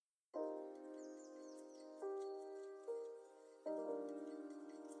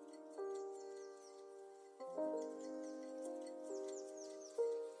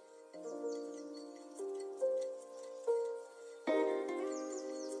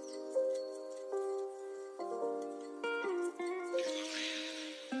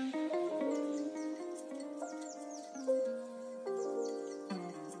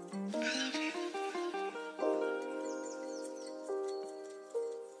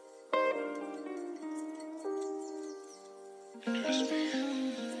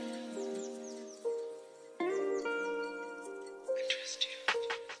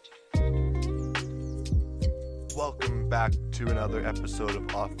back to another episode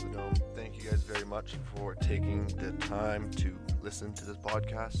of Off the Dome. Thank you guys very much for taking the time to listen to this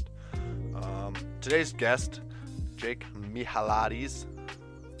podcast. Today's guest, Jake Mihalades.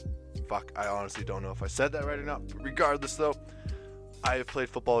 Fuck, I honestly don't know if I said that right or not. But regardless, though, I have played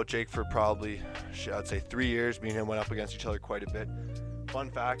football with Jake for probably, I'd say 3 years. Me and him went up against each other quite a bit.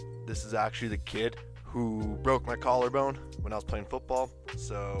 Fun fact, this is actually the kid who broke my collarbone when I was playing football.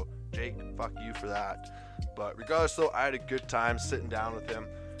 So, Jake, fuck you for that. But regardless, though, I had a good time sitting down with him,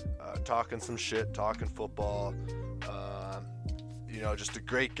 talking some shit, talking football. Just a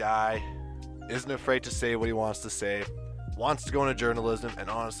great guy. Isn't afraid to say what he wants to say. Wants to go into journalism, and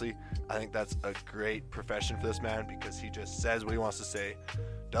honestly, I think that's a great profession for this man because he just says what he wants to say,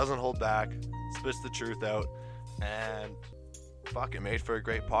 doesn't hold back, spits the truth out, and fuck, it made for a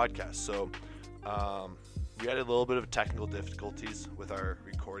great podcast. So we had a little bit of technical difficulties with our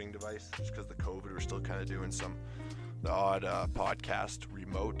recording device just because of the COVID. We're still kind of doing the odd podcast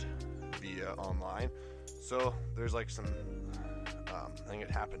remote via online. So there's like some, I think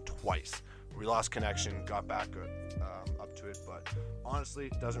it happened twice. We lost connection, got back up to it, but honestly,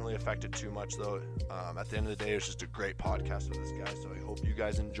 it doesn't really affect it too much though. At the end of the day, it's just a great podcast with this guy, so I hope you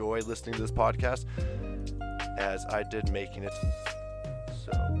guys enjoy listening to this podcast as I did making it.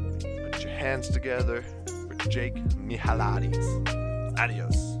 So put your hands together for Jake Mihalades.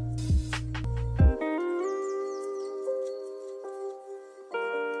 Adios.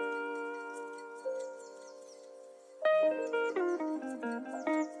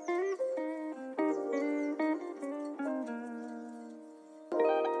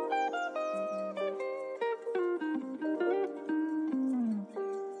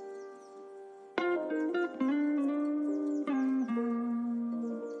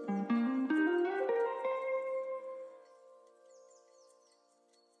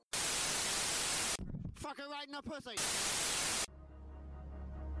 Fucker right in the pussy.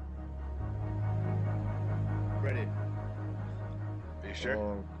 Ready. Are you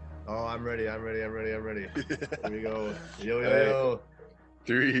sure? Oh, I'm ready. I'm ready. Here we go. Yo.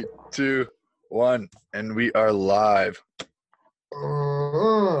 3, 2, 1, and we are live.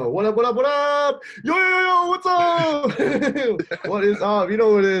 What up? Yo, what's up? What is up? You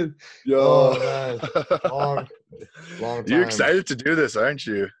know what it is. Yo. Oh, man. Long time. You're excited to do this, aren't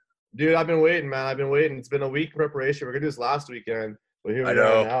you? Dude, I've been waiting, man. It's been a week preparation. We're going to do this last weekend. But here we I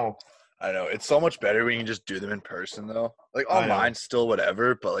know. are now. I know. It's so much better when you can just do them in person, though. Like, I know. online, still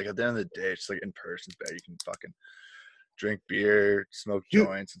whatever, but, like, at the end of the day, it's, like, in person's better. You can fucking drink beer, smoke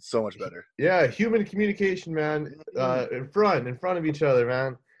joints. It's so much better. Yeah, human communication, man. In front of each other,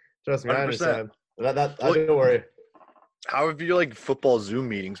 man. Trust me, I 100%. understand. Don't worry. How have your, like, football Zoom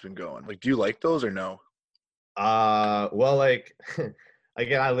meetings been going? Like, do you like those or no? Well, like,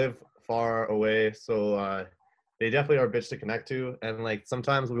 again, I live far away, so they definitely are a bitch to connect to. And like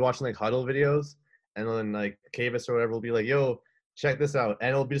sometimes we'll be watching like huddle videos, and then like Cavis or whatever will be like, "Yo, check this out,"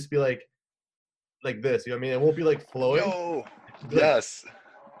 and it'll just be like this. You know what I mean? It won't be like flowing. Yo, It'll be, like, yes.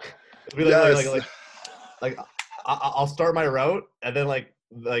 it'll be like I'll start my route, and then like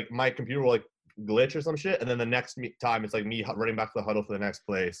my computer will like glitch or some shit, and then the next time it's like me running back to the huddle for the next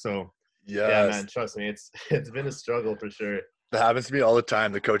play. So Yes. yeah, man, trust me, it's been a struggle for sure. That happens to me all the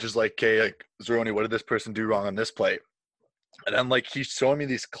time. The coach is like, "Okay, like Zeroni, what did this person do wrong on this play?" And I'm like, he's showing me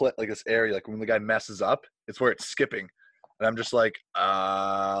these like this area, like when the guy messes up, it's where it's skipping, and I'm just like,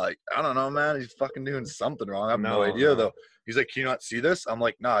 I don't know, man. He's fucking doing something wrong. I have no idea though. He's like, "Can you not see this?" I'm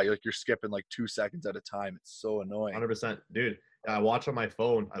like, "Nah, you're skipping like 2 seconds at a time. It's so annoying." 100%, dude. I watch on my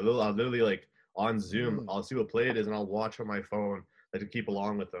phone. I'll literally like on Zoom. I'll see what play it is, and I'll watch on my phone like to keep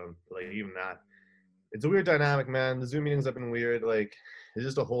along with them. Like even that. It's a weird dynamic, man. The Zoom meetings have been weird. Like, it's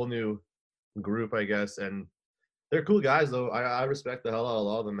just a whole new group, I guess. And they're cool guys, though. I respect the hell out of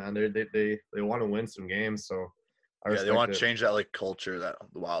all of them, man. They want to win some games, so yeah, they want to change that like culture that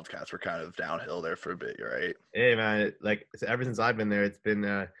the Wildcats were kind of downhill there for a bit, right? Hey, man, ever since I've been there, it's been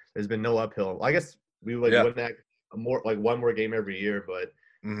there's been no uphill. I guess we win that one more game every year, but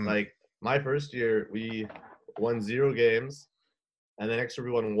like my first year, we won 0 games, and the next year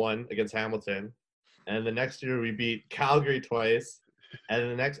we won 1 against Hamilton. And the next year we beat Calgary twice,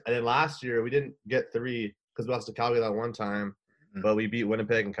 and then last year we didn't get 3 because we lost to Calgary that one time, but we beat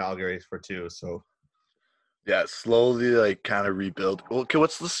Winnipeg and Calgary for 2. So yeah, slowly like kind of rebuild. Well, okay,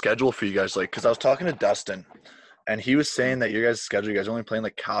 what's the schedule for you guys like? Because I was talking to Dustin, and he was saying that your guys' schedule, you guys are only playing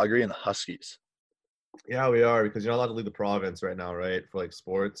like Calgary and the Huskies. Yeah, we are, because you're not allowed to leave the province right now, right? For like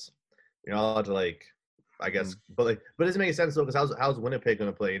sports, you're not allowed to like, I guess, but it doesn't make sense though, because how's Winnipeg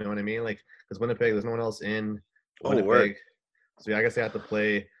gonna play? You know what I mean? Like, because Winnipeg, there's no one else in Winnipeg, so yeah, I guess they have to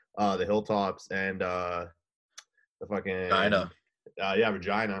play the Hilltops and the fucking Regina.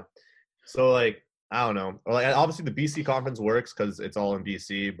 Regina. So like I don't know, or like obviously the BC conference works because it's all in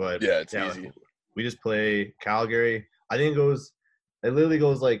BC, but Yeah, it's easy. We just play Calgary. I think it literally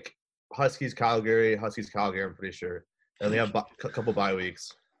goes like Huskies Calgary. I'm pretty sure, and they have a couple bye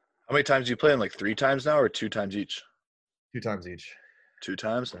weeks. How many times do you play them? Like 3 times now, or 2 times each? 2 times each. 2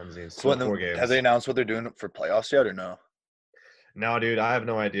 times. 2 times each. So 4 games. Have they announced what they're doing for playoffs yet, or no? No, dude, I have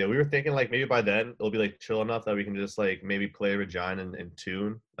no idea. We were thinking like maybe by then it'll be like chill enough that we can just like maybe play Regina and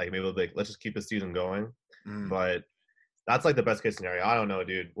tune. Like maybe we'll be like, let's just keep the season going. But that's like the best case scenario. I don't know,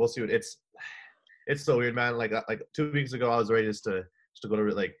 dude. We'll see what it's so weird, man. Like 2 weeks ago I was ready just to go to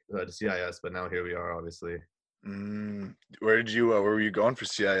like to CIS, but now here we are, obviously. Where were you going for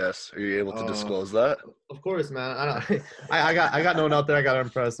CIS? Are you able to disclose that? Of course, man. I got no one out there. I got to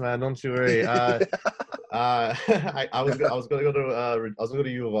impress, man. Don't you worry. I was gonna go to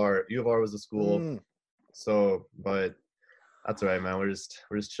U of R. U of R was the school. So, but that's all right, man. We're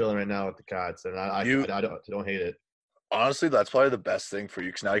just chilling right now with the Cats, and I don't hate it. Honestly, that's probably the best thing for you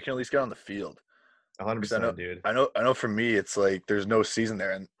because now you can at least get on the field. 100%, dude. I know. For me, it's like there's no season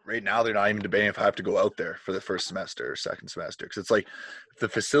there, and right now they're not even debating if I have to go out there for the first semester or second semester because it's like if the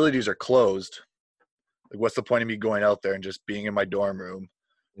facilities are closed. Like, what's the point of me going out there and just being in my dorm room?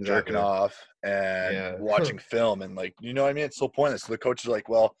 Jerking off and watching film and like, you know what I mean? It's so pointless. So the coaches are like,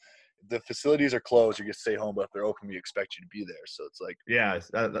 well, the facilities are closed, you get to stay home, but if they're open, we expect you to be there. So it's like, yeah,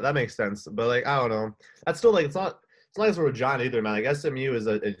 that makes sense. But like, I don't know. That's still like, it's not like for Regina either, man. Like SMU is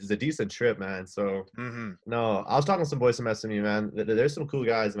a decent trip, man. So no, I was talking to some boys from SMU, man. There's some cool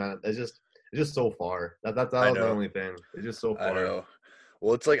guys, man. It's just so far. That was my only thing. It's just so far. I know.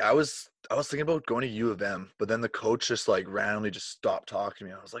 Well, it's like I was thinking about going to U of M, but then the coach just like randomly just stopped talking to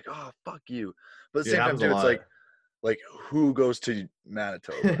me. I was like, oh, fuck you. But at the same time, too, it's like who goes to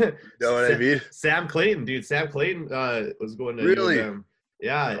Manitoba? You know what I mean? Sam Clayton, dude. Sam Clayton was going to really? U of M.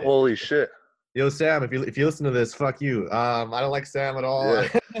 Yeah. Holy shit. Yo, Sam, if you listen to this, fuck you. I don't like Sam at all.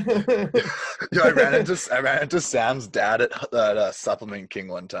 Yeah. Yo, I ran into Sam's dad at Supplement King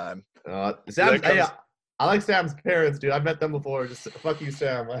one time. I like Sam's parents, dude. I've met them before. Just fuck you,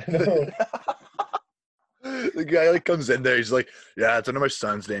 Sam. I know. The guy like comes in there. He's like, "Yeah, it's under my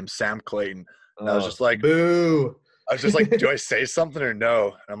son's name, Sam Clayton." And I was just like, "Boo!" I was just like, "Do I say something or no?"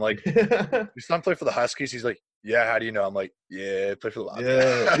 And I'm like, "Your son play for the Huskies?" He's like, "Yeah." How do you know? I'm like, "Yeah, I play for the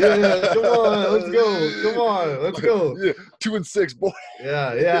Wildcats." Yeah. Come on, let's go. Come on, let's go. Yeah, 2-6, boy.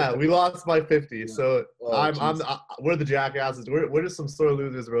 Yeah. We lost by 50. So we're the jackasses. We're just some sore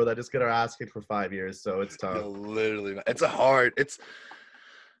losers, bro. That just get our ass kicked for 5 years. So it's tough. No, literally, man.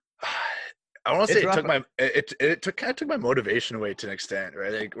 I want to say it took my motivation away to an extent,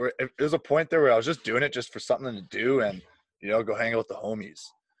 right? Like, there was a point there where I was just doing it just for something to do, and go hang out with the homies.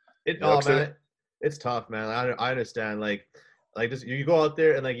 It's tough, man. I understand. Like just you go out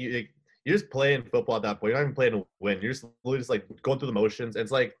there and like you're just playing football at that point. You're not even playing to win. You're just literally just like going through the motions. And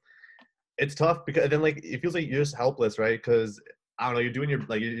it's like it's tough because then like it feels like you're just helpless, right? Because I don't know, you're doing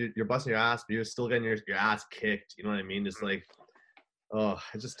you're busting your ass, but you're still getting your ass kicked. You know what I mean? Just like. Oh,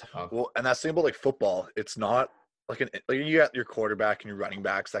 it's just tough. Well, and that's the thing about like football. It's not like you got your quarterback and your running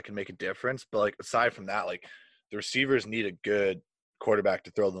backs that can make a difference. But like aside from that, like the receivers need a good quarterback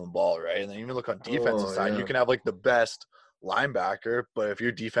to throw them the ball, right? And then even look on defensive side, you can have like the best linebacker, but if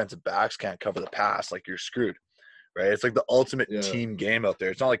your defensive backs can't cover the pass, like you're screwed, right? It's like the ultimate team game out there.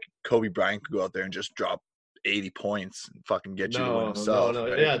 It's not like Kobe Bryant could go out there and just drop 80 points and fucking get you to win himself. No.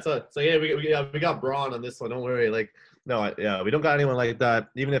 Right? Yeah, we got Braun on this one. Don't worry. Like. No, we don't got anyone like that.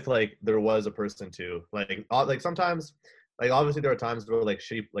 Even if like there was a person to like sometimes, like obviously there are times where like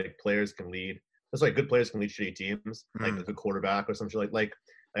shitty like players can lead. Just like good players can lead shitty teams, like a good quarterback or something like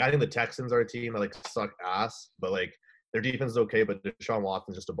I think the Texans are a team that like suck ass, but like their defense is okay, but Deshaun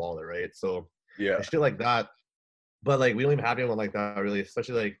Watson's just a baller, right? So shit like that. But like we don't even have anyone like that really,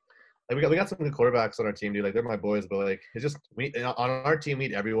 especially like we got some good quarterbacks on our team, dude. Like they're my boys, but like it's just on our team we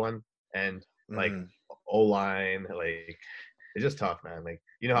need everyone and like. O-line, like it's just tough, man. Like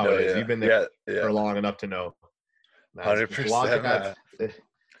you know how it is. You've been there for long enough to know. 100%.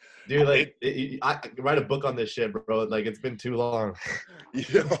 Dude, like I write a book on this shit, bro. Like it's been too long.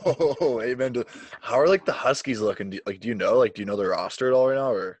 Yo, amen. How are like the Huskies looking? Do you know the roster at all right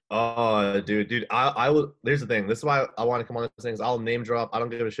now, or? Oh, dude. I will. Here's the thing. This is why I want to come on this thing. I'll name drop. I don't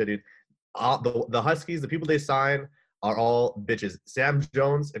give a shit, dude. The Huskies, the people they sign are all bitches. Sam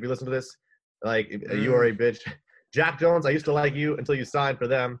Jones, if you listen to this. Like, you are a bitch. Jack Jones, I used to like you until you signed for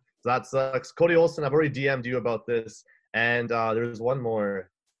them. So that sucks. Cody Olsen, I've already DM'd you about this. And there's one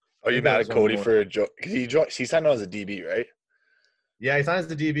more. Are you mad at Cody for he signed on as a DB, right? Yeah, he signs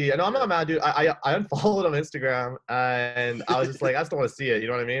the DB. No, I'm not mad, dude. I unfollowed on Instagram, and I was just like, I just don't want to see it. You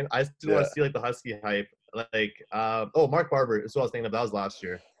know what I mean? I just didn't want to see like the Husky hype. Like, Mark Barber is what I was thinking of. That was last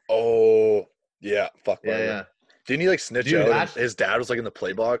year. Oh, yeah. Fuck Yeah, Barber. yeah. Didn't he like snitch Dude, out? actually, His dad was like in the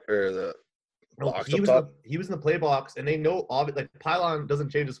play box or the no, box he up was top. he was in the play box, and they know like Pylon doesn't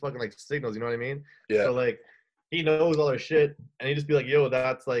change his fucking like signals. You know what I mean? Yeah. So like, he knows all their shit, and he just be like, "Yo,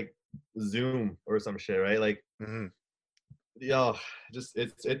 that's like Zoom or some shit, right?" Like, yo, just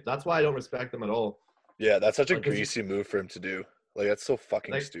that's why I don't respect them at all. Yeah, that's such a greasy move for him to do. Like, that's so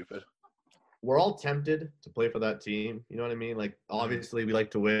fucking stupid. We're all tempted to play for that team. You know what I mean? Like, obviously, we like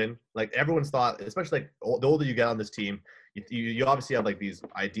to win. Like, everyone's thought, especially like the older you get on this team, you obviously have like these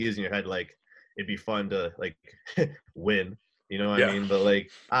ideas in your head, like it'd be fun to like win. You know what I mean? But like,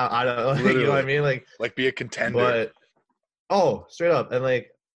 I don't know. You know what I mean? Like be a contender. But straight up, and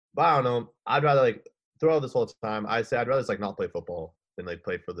like, but I don't know. I'd rather like throughout this whole time, I'd rather just like not play football than like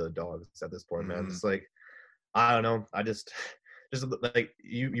play for the Dogs at this point, man. It's like, I don't know. I just like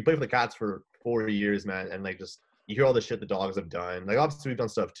you play for the Cats for 4 years, man, and like just you hear all the shit the Dogs have done. Like obviously we've done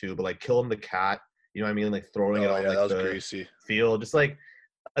stuff too, but like killing the cat, you know what I mean? Like throwing it on like, the greasy field, just like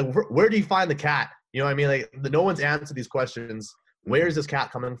where do you find the cat? You know what I mean? Like no one's answered these questions. Where is this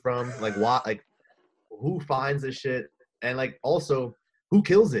cat coming from? Like what? Like who finds this shit? And like also who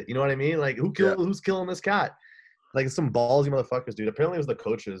kills it? You know what I mean? Like who's killing this cat? Like some ballsy motherfuckers, dude. Apparently it was the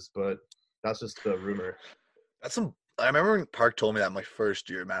coaches, but that's just the rumor. I remember when Park told me that my first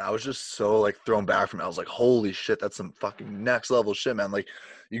year, man, I was just so like thrown back from it. I was like, holy shit, that's some fucking next level shit, man. Like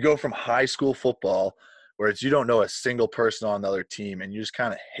you go from high school football where it's you don't know a single person on the other team and you just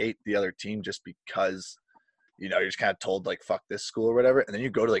kind of hate the other team just because, you know, you're just kind of told like fuck this school or whatever. And then you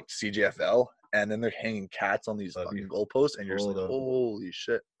go to like CJFL and then they're hanging cats on these fucking goalposts and you're just like, holy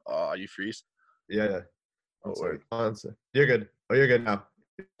shit. Oh, you freeze? Yeah. Oh, you're good. Oh, you're good now.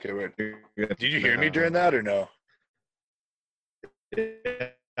 Okay, word. Did you hear me during that or no?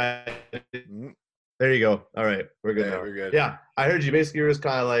 There you go. All right, we're good now. We're good. Yeah, I heard you. Basically, you're just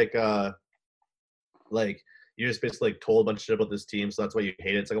kind of like you just basically like told a bunch of shit about this team, so that's why you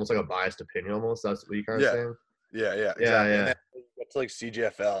hate it. It's like almost like a biased opinion, almost. That's what you kind of saying. Yeah, exactly. And then you get to like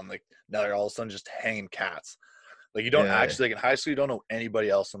CJFL, and like now they're all of a sudden just hanging cats. Like you don't actually like in high school, you don't know anybody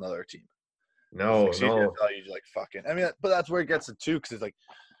else on the other team. No, like, CJFL, you like fucking. I mean, but that's where it gets it too, because it's like,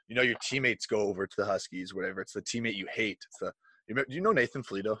 you know, your teammates go over to the Huskies, whatever. It's the teammate you hate. It's the. Do you know Nathan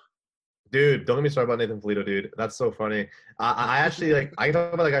Felito? Dude, don't get me started about Nathan Felito, dude. That's so funny. I actually like. I can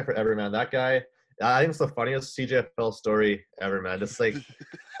talk about that guy forever, man. That guy. I think it's the funniest CJFL story ever, man. Just like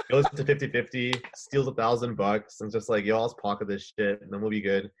goes to 50-50, steals $1,000, and just like, yo, I'll just pocket this shit, and then we'll be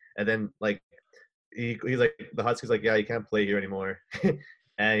good. And then like he's like the Huskies like, yeah, you can't play here anymore.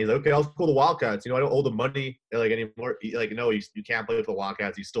 And he's like, okay, I'll go to the Wildcats. You know, I don't owe the money like anymore. Like, no, you can't play with the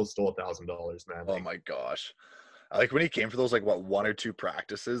Wildcats. You still stole $1,000, man. Oh my gosh. Like when he came for those like what 1 or 2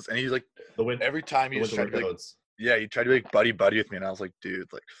 practices, and he's like every time he just tried to be, like, he tried to be like buddy with me, and I was like, dude,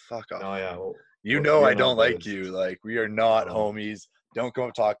 like fuck off. Oh yeah. Well, I don't like you. Like we are not homies. Don't come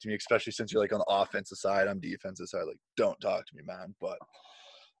and talk to me, especially since you're like on the offensive side. I'm defensive side. Like don't talk to me, man. But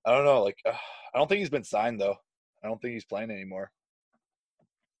I don't know. Like I don't think he's been signed though. I don't think he's playing anymore.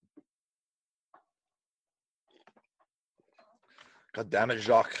 God damn it,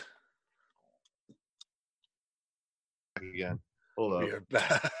 Jacques. Again. Hold up. We are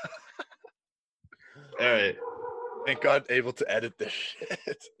back. All right. Thank God able to edit this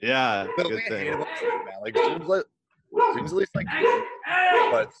shit. Yeah. Good thing. Man. Like seems like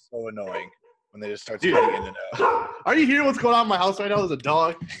but it's so annoying when they just start cutting in and out. Are you hearing what's going on in my house right now? There's a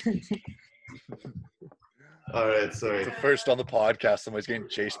dog. All right, sorry. It's the first on the podcast somebody's getting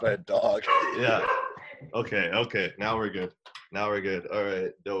chased by a dog. Yeah. Okay. Now we're good. All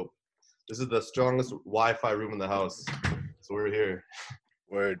right, dope. This is the strongest Wi-Fi room in the house. So we're here.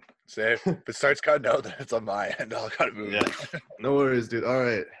 Word. Safe. If it starts cutting out, then it's on my end. I'll gotta move. Yeah. No worries, dude. All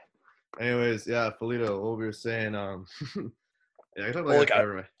right. Anyways, yeah, Felito, what we were saying, yeah, I talk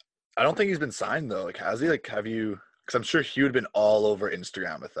about I don't think he's been signed though. Like, has he? Like, have you? Because I'm sure he would have been all over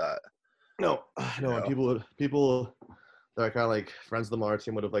Instagram with that. No. And people that are kind of like friends of the Mar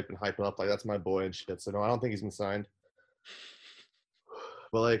team would have like been hyping up like that's my boy and shit. So no, I don't think he's been signed.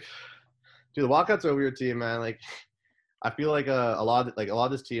 But like, dude, the Wildcats are a weird team, man. Like, I feel like a lot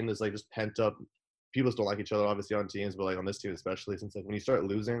of this team is like just pent up. People just don't like each other, obviously on teams, but like on this team especially, since like when you start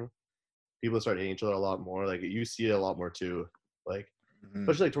losing, people start hating each other a lot more. Like you see it a lot more too. Like,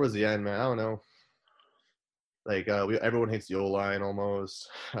 especially like towards the end, man. I don't know. Like everyone hates the O-line almost.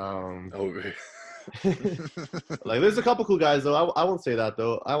 Like there's a couple cool guys though. I won't say that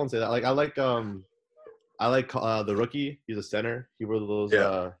though. Like I like I like the rookie. He's a center. He wore those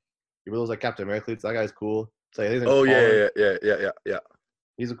like Captain America cleats. That guy's cool. So I think Oh yeah.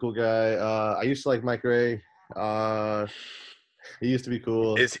 He's a cool guy. I used to like Mike Ray. He used to be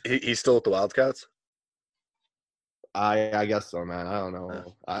cool. Is he's still with the Wildcats? I guess so, man. I don't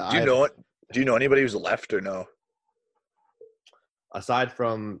know. Do you know anybody who's left or no? Aside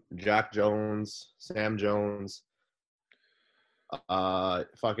from Jack Jones, Sam Jones,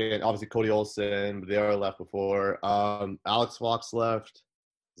 fucking obviously Cody Olsen, but they are left before. Alex Fox left.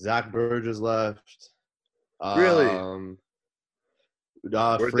 Zach Burgess left. Really?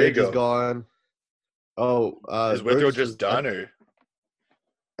 Where'd Fridge they go? is gone. Oh, is Withrow just done or?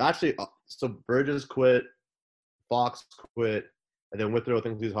 Actually, so Burgess quit, Fox quit, and then Withrow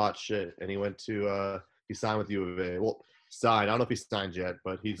thinks he's hot shit, and he went to he signed with U of A. Well, signed. I don't know if he's signed yet,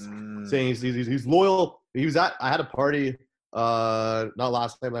 but he's saying he's loyal. I had a party not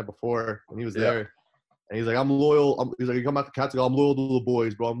last night, night before, and he was there, and he's like, I'm loyal. He's like, you come back to Cats, I'm loyal to the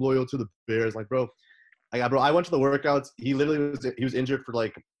boys, bro. I'm loyal to the Bears. Like, bro, I went to the workouts. He literally was injured for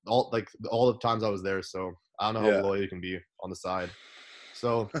all the times I was there, so I don't know how loyal you can be on the side.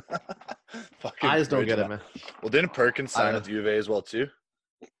 So I just don't get it, man. Well, didn't Perkins sign with U of A as well too?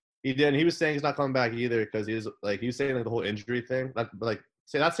 He did. And he was saying he's not coming back either because he was saying the whole injury thing.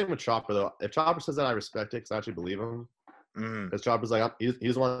 That's same with Chopper though. If Chopper says that, I respect it because I actually believe him. Because Chopper's like he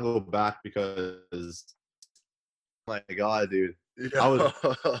doesn't want to go back because, oh my God, dude. Dude,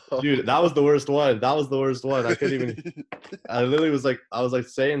 that was the worst one. I couldn't even. I literally was like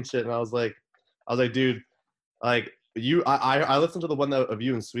saying shit, and I was like, dude, like I listened to the one of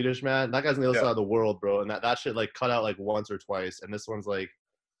you in Swedish, man. That guy's on the other side of the world, bro, and that shit like cut out like once or twice, and this one's like,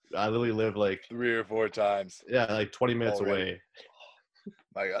 I literally live like 3 or 4 times. Yeah, like 20 minutes away.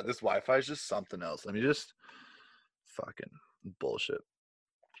 My God, this Wi-Fi is just something else. Let me just fucking bullshit.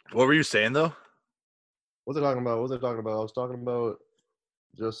 What were you saying though? What was I talking about? I was talking about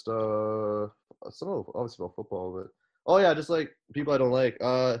just some obviously about football, but oh yeah, just like people I don't like.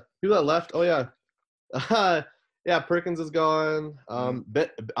 People that left. Oh yeah, yeah. Perkins is gone.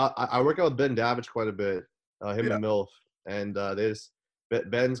 I work out with Ben Davidge quite a bit. Him and Milf, and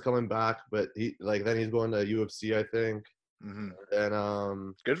Ben's coming back, but then he's going to UFC, I think.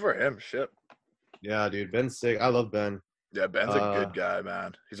 And good for him. Shit. Yeah, dude, Ben's sick. I love Ben. Yeah, Ben's a good guy,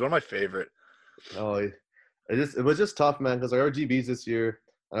 man. He's one of my favorite. Oh, it was just tough, man, because our DBs this year,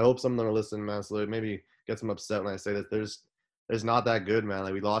 and I hope some of them are listening, man, so they maybe get some upset when I say that there's not that good, man.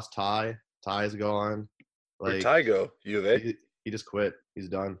 Like, we lost Ty. Ty's gone. Where'd Ty go? U of A? He just quit. He's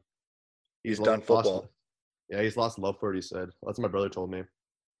done. He's done football. He's lost love for it, he said. That's what my brother told me.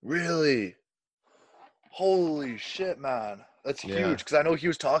 Really? Holy shit, man. That's huge, because I know he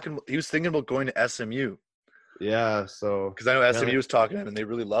was thinking about going to SMU. Yeah, so. Because I know SMU was talking to him, and they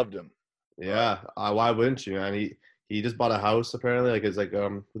really loved him. Yeah, why wouldn't you? And he just bought a house apparently,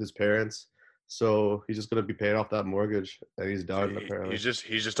 with his parents. So he's just gonna be paying off that mortgage, and he's done apparently.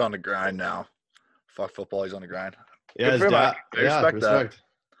 He's just on the grind now. Fuck football, he's on the grind. Yeah, his dad, I respect that.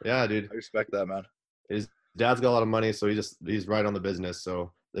 Yeah, dude. I respect that, man. His dad's got a lot of money, so he's right on the business.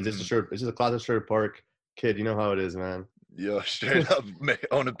 So it's just a classic Sherwood Park kid. You know how it is, man. Yo, straight up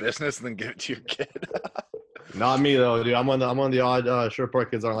own a business and then give it to your kid. Not me though, dude. I'm on the odd Sherwood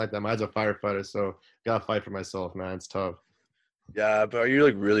Park kids aren't like that. My dad's a firefighter, so gotta fight for myself, man. It's tough. Yeah, but are you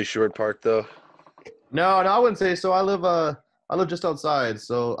like really Sherwood Park though? No, I wouldn't say so. I live just outside,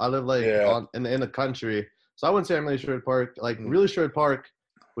 so I live in the country. So I wouldn't say I'm really Sherwood Park. Like really Sherwood Park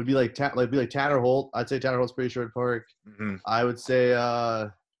would be like Tanner Holt. I'd say Tanner Holt's pretty Sherwood Park. I would say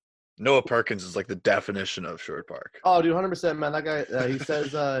Noah Perkins is like the definition of Sherwood Park. Oh, dude, 100%, man. That guy, he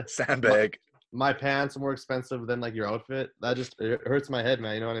says sandbag. My pants are more expensive than like your outfit. That just it hurts my head,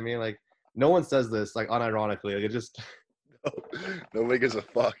 man. You know what I mean? Like no one says this like unironically. Like it just nobody gives a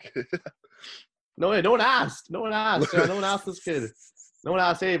fuck. No one asked. No one asked this kid. No one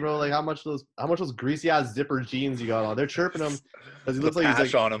asked, hey bro, like how much those greasy ass zipper jeans you got on? They're chirping him because he looks like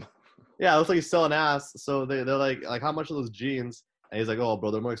he's like on him. Yeah, it looks like he's selling ass. So they're like how much are those jeans? And he's like, oh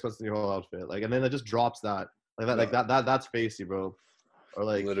bro, they're more expensive than your whole outfit. Like, and then it just drops that. That's Facey, bro. Or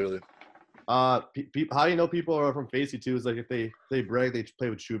like literally. How you know people are from Facey too is like if they brag, they play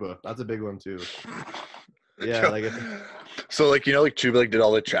with Chuba. That's a big one too. Yeah, so like like Chuba like did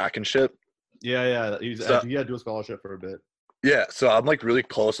all the track and shit. Yeah. He had to do a scholarship for a bit. Yeah, so I'm like really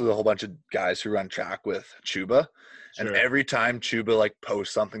close with a whole bunch of guys who run track with Chuba. Sure. And every time Chuba like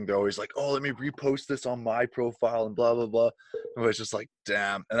posts something, they're always like, oh, let me repost this on my profile and blah, blah, blah. And it's just like,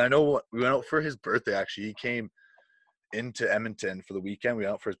 damn. And I know we went out for his birthday, actually. He came into Edmonton for the weekend. We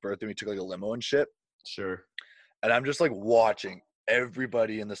went out for his birthday. We took like a limo and shit. Sure. And I'm just like watching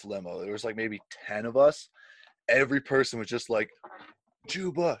everybody in this limo, there was like maybe 10 of us. Every person was just like,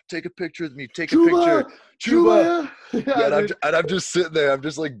 Chuba, take a picture with me. Take a picture. Chuba. Yeah, and I'm just sitting there. I'm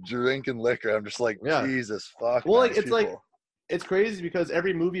just like drinking liquor. I'm just like, Jesus fuck. Well, man, like it's like it's crazy because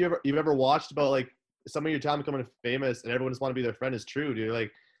every movie you've ever watched about like some of your town becoming famous and everyone just want to be their friend is true, dude.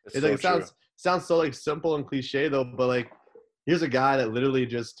 Like it sounds so like simple and cliche though, but like here's a guy that literally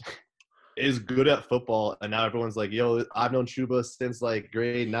just is good at football, and now everyone's like, yo, I've known Chuba since like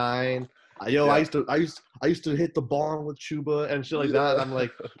grade 9. Yo, I used to hit the barn with Chuba and shit like that. And I'm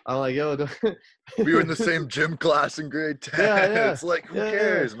like, yo, we were in the same gym class in grade 10. Yeah. It's like, who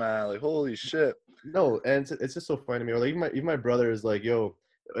cares, man? Like, holy shit. No, and it's just so funny to me. Or like even my brother is like, yo,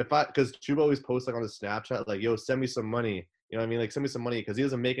 because Chuba always posts like on his Snapchat, like, yo, send me some money. You know what I mean? Like, send me some money because he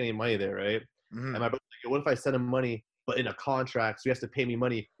doesn't make any money there, right? Mm-hmm. And my brother's like, yo, what if I send him money, but in a contract, so he has to pay me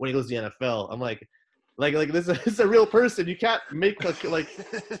money when he goes to the NFL? I'm like this is a real person. You can't make like you're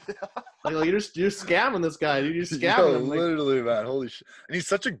scamming this guy. You're scamming him. Literally, man. Holy shit. And he's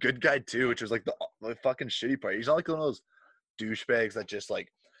such a good guy too, which is like the fucking shitty part. He's not like one of those douchebags that just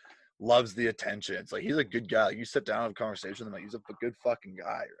like loves the attention. It's like he's a good guy. Like, you sit down and have a conversation with him, like he's a good fucking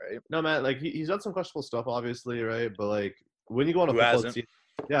guy, right? No, man. Like he's done some questionable stuff, obviously, right? But like when you go on a football team.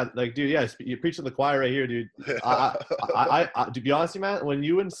 Yeah, like, dude, yeah, you're preaching the choir right here, dude. I to be honest with you, man, when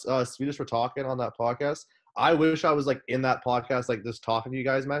you and Swedish were talking on that podcast, I wish I was, like, in that podcast, like, just talking to you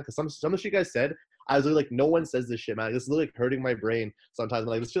guys, man, because some of the shit you guys said, I was literally like, no one says this shit, man. This is literally, like, hurting my brain sometimes.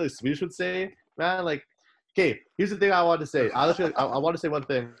 Like, this shit, like, Swedish would say, man, like, okay, here's the thing I wanted to say. I want to say one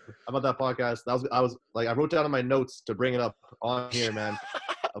thing about that podcast. I wrote down in my notes to bring it up on here, man.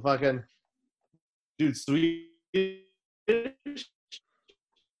 Dude, Swedish.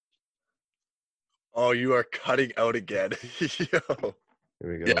 Oh, you are cutting out again. Yo. Here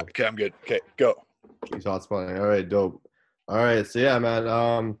we go. Yeah, okay, I'm good. Okay, go. He's hotspotting. All right, dope. All right, so yeah, man.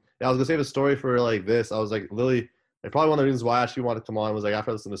 I was gonna save a story for like this. I was like, Lily. Like, probably one of the reasons why I actually wanted to come on was like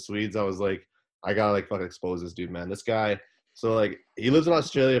after listening to Swedes, I was like, I gotta like fucking expose this dude, man. This guy. So like, he lives in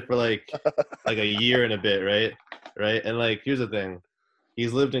Australia for like a year and a bit, right? Right. And like, here's the thing.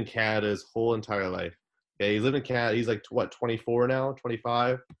 He's lived in Canada his whole entire life. Okay, he's lived in Canada. He's like 24 now,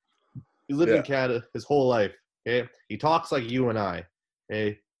 25. He lived in Canada his whole life, okay? He talks like you and I,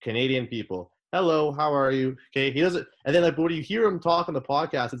 okay? Canadian people. Hello, how are you? Okay, he doesn't, and then like when you hear him talk on the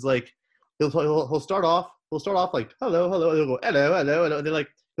podcast, it's like he'll start off like hello, and he'll go hello, and then like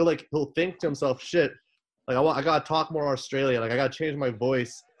he'll think to himself, shit, like I gotta talk more Australian, like I gotta change my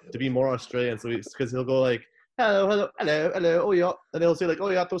voice to be more Australian, so because he'll go like hello, oh yeah, and they'll say like, oh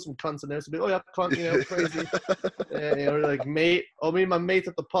yeah, throw some cunts in there, so be, oh yeah, cunt, you know, crazy, and, you know, like mate, oh me and my mates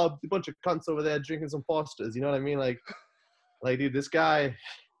at the pub, a bunch of cunts over there drinking some Fosters, you know what I mean, like dude, this guy,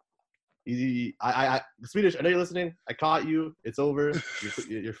 I Swedish, I know you're listening, I caught you, it's over,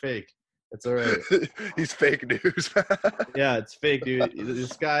 you're fake, it's all right. He's fake news. Yeah, it's fake, dude.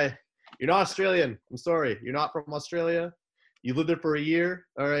 This guy, you're not Australian, I'm sorry, you're not from Australia. You lived there for a year,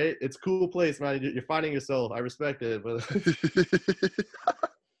 all right? It's a cool place, man. You're finding yourself. I respect it, but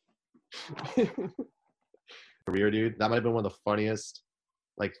career, dude. That might have been one of the funniest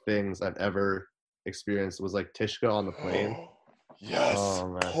like things I've ever experienced. Was like Tishka on the plane. Yes. Oh,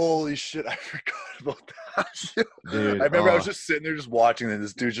 man. Holy shit! I forgot about that. Dude, I remember I was just sitting there, just watching, and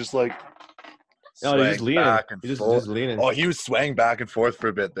this dude just like. No, he's just leaning. He's just leaning. Oh, he was swaying back and forth for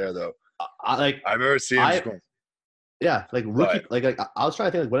a bit there, though. I remember seeing him just going. Yeah, like rookie, like I was trying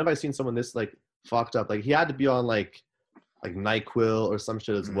to think, like, when have I seen someone this like fucked up? Like he had to be on like NyQuil or some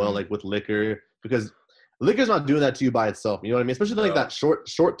shit as well, like with liquor, because liquor's not doing that to you by itself. You know what I mean? Especially like that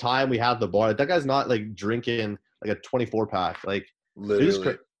short time we had the bar. Like, that guy's not like drinking like a 24 pack. Like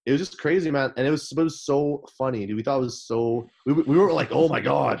literally. It was just crazy, man. And it was so funny, dude. We thought it was so. We were like, oh my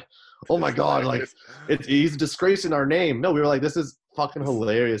god, like he's disgracing our name. No, we were like, this is fucking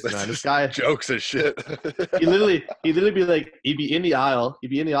hilarious, man. This guy jokes as shit. he'd literally be like, he'd be in the aisle,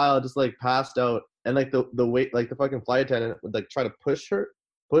 just like passed out, and like the wait, like the fucking flight attendant would like try to push him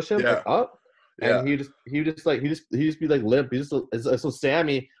like, up, and he just be like limp. So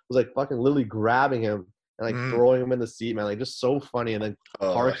Sammy was like fucking literally grabbing him and like throwing him in the seat, man. Like, just so funny. And then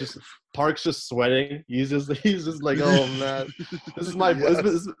Park's just sweating. He's just like, oh man, this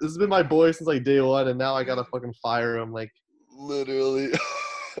has been my boy since like day one, and now I gotta fucking fire him. Like, literally.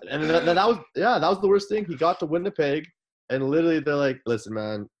 And that was the worst thing. He got to Winnipeg, and literally they're like, listen,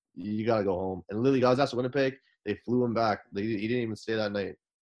 man, you gotta go home. And literally, guys, after Winnipeg, they flew him back. He didn't even stay that night.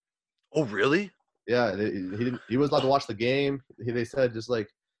 Oh, really? Yeah, he was allowed to watch the game. They said just like,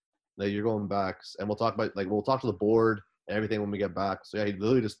 you're going back, and we'll talk to the board and everything when we get back. So yeah, he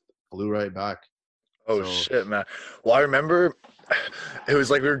literally just flew right back. Oh, So, shit, man. Well, I remember it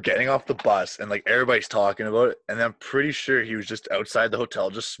was like we were getting off the bus and like everybody's talking about it. And I'm pretty sure he was just outside the hotel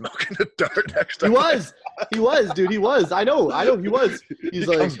just smoking a dart next to he us. was, dude. He was. I know, he was. He's He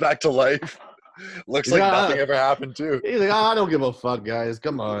like, comes back to life. Looks he's like like, nothing ever happened, too. he's like, I don't give a fuck, guys.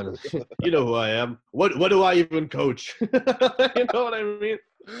 Come on. You know who I am. What do I even coach? You know what I mean?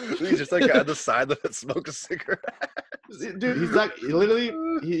 He's just like at the side that smoked a cigarette. Dude, he's like literally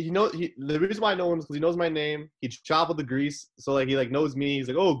he knows the reason why I know him is because he knows my name. He traveled to Greece, so like he like knows me. He's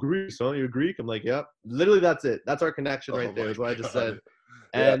like, oh, Greece, huh? You're Greek? I'm like, yep. Literally, that's it. That's our connection right there. Is what I just said.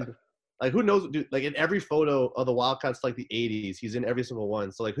 And like, who knows, dude? Like in every photo of the Wildcats, like the '80s, he's in every single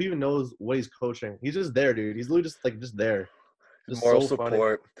one. So like, who even knows what he's coaching? He's just there, dude. He's literally just there. Just Moral so funny.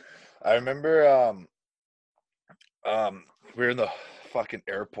 support. I remember we were in the fucking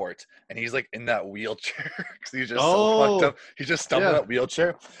airport and he's like in that wheelchair because he's just so fucked up. He's just stumbling in that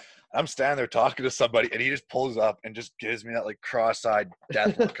wheelchair. I'm standing there talking to somebody and he just pulls up and just gives me that like cross-eyed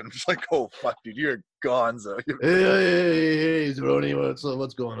death look. I'm just like, oh fuck, dude, you're gonzo. Hey, Zeroni,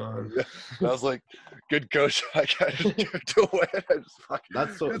 what's going on? Yeah. I was like, good coach. I can't just do away. I just fucking,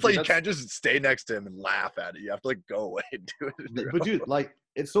 That's so. it's like you can't just stay next to him and laugh at it. You have to like go away and do it. But dude, like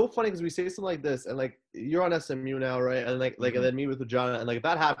it's so funny because we say something like this, and like you're on SMU now, right? And like and then me with Regina, and like if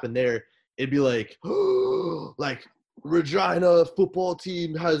that happened there, it'd be like, like Regina football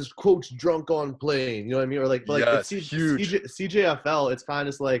team has coach drunk on plane. You know what I mean? Or like, but like it's huge. CJFL, it's kind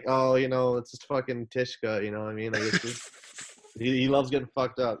of just like, oh, you know, it's just fucking Tishka. You know what I mean? Like it's just, he loves getting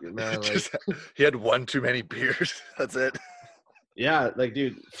fucked up, man. Like, he had one too many beers. That's it. Yeah, like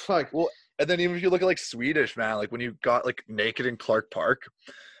dude, fuck. Well, and then even if you look at like Swedish, man, like when you got like naked in Clark Park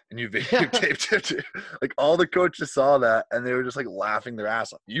and you videotaped it, dude, like all the coaches saw that and they were just like laughing their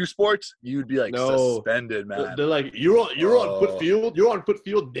ass off. You sports, you'd be like suspended, man. They're like, you're on foot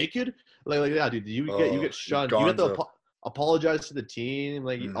field, naked. Like yeah, dude, you get shunned. You have to apologize to the team,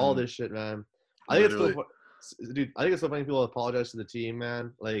 like all this shit, man. I think it's so funny people apologize to the team,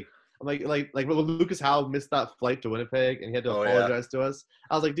 man. Like I'm like when Lucas Howe missed that flight to Winnipeg and he had to apologize to us.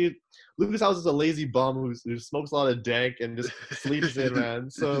 I was like, dude, Lucas Howe is a lazy bum who smokes a lot of dank and just sleeps in, man.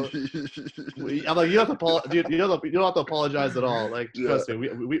 So I'm like, you don't have to apologize at all. Like, trust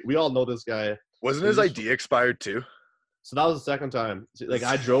me, we all know this guy. Wasn't his ID expired too? So that was the second time. Like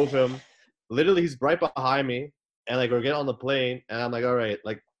I drove him. Literally, he's right behind me, and like we're getting on the plane, and I'm like, all right,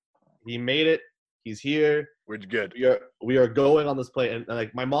 like he made it. He's here. We're good. We are going on this plane, and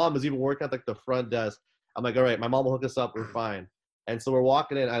like my mom was even working at like the front desk. I'm like, all right, my mom will hook us up. We're fine. And so we're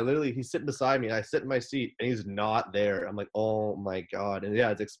walking in. He's sitting beside me. And I sit in my seat, and he's not there. I'm like, oh my god. And yeah,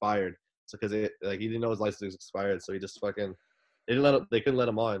 it's expired. So because he didn't know his license was expired, so he just fucking they couldn't let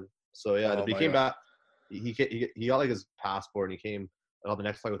him on. So yeah, he came back. He got like his passport, and he came on the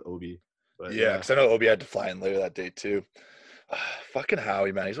next flight with Obi. But, yeah, because I know Obi had to fly in later that day too. Fucking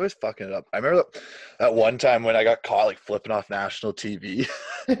Howie, man, he's always fucking it up. I remember that one time when I got caught like flipping off national TV,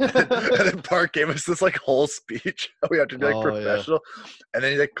 and then Park gave us this like whole speech. We have to be like professional, and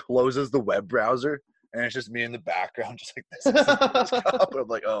then he like closes the web browser, and it's just me in the background, just like this. I'm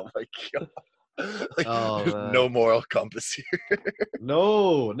like, oh my god, like there's no moral compass here.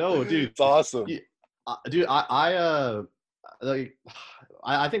 No, dude, it's awesome, dude.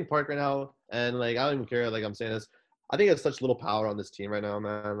 I think Park right now, and like I don't even care. Like I'm saying this. I think it's such little power on this team right now,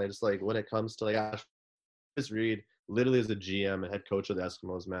 man. Like just like when it comes to like Travis Reed, literally is a GM and head coach of the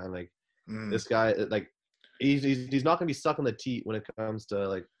Eskimos, man. Like this guy, like he's not gonna be sucking the teat when it comes to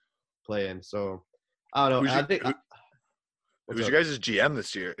like playing. So I don't know. Who's your guys' GM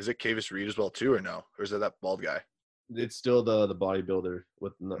this year? Is it Kavis Reed as well too, or no? Or is it that bald guy? It's still the bodybuilder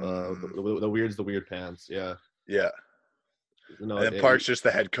with the weird pants. Yeah. Yeah. No, and then Park's just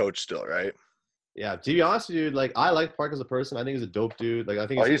the head coach still, right? Yeah, to be honest with you, like I like Park as a person. I think he's a dope dude. Like I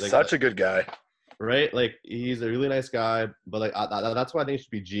think he's such a good guy, right? Like he's a really nice guy. But like that's why I think he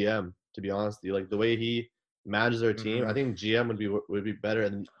should be GM. To be honest with you, like the way he manages our team, I think GM would be better.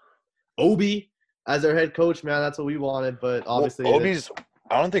 And Obi as our head coach, man, that's what we wanted. But obviously, I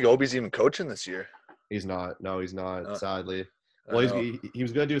don't think Obi's even coaching this year. He's not. No, he's not. Sadly, well, he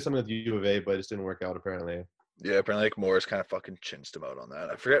was gonna do something with U of A, but it just didn't work out apparently. Yeah, apparently like Morris kind of fucking chinsed him out on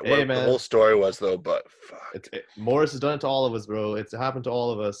that. I forget what the whole story was though, but fuck. Morris has done it to all of us, bro. It's happened to all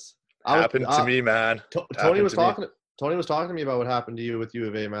of us. Happened to me, man. Tony was talking to me about what happened to you with U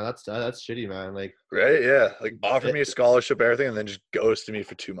of A, man. That's shitty, man. Like right, yeah. Like offered me a scholarship, everything, and then just ghosted me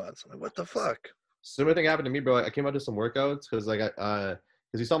for 2 months. I'm like, what the fuck? Similar thing happened to me, bro. I came out to some workouts because like because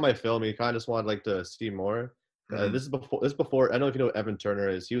he saw my film, he kind of just wanted like to see more. This is before. I don't know if you know what Evan Turner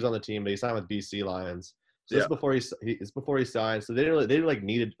is. He was on the team, but he signed with BC Lions. So this is before he signed. So they didn't like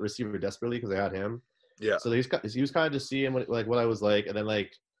need a receiver desperately because they had him. Yeah. So he was kind of just seeing what I was like, and then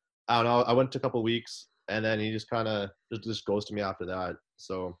like I don't know. I went to a couple weeks, and then he just kind of just ghosted me after that.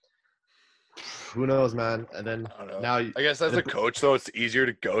 So who knows, man? And then I don't know. now I guess as a coach, though, it's easier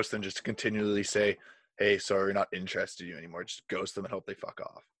to ghost than just to continually say, "Hey, sorry, we're not interested in you anymore." Just ghost them and hope they fuck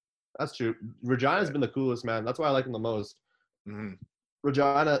off. That's true. Regina's been the coolest, man. That's why I like him the most. Mm-hmm.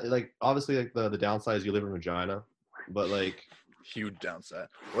 Regina, like obviously, like the downside is you live in Regina, but like huge downside.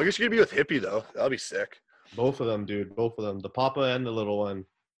 Well, I guess you could be with Hippie though. That'll be sick. Both of them, dude. Both of them. The Papa and the little one.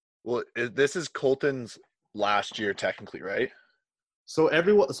 Well, this is Colton's last year, technically, right? So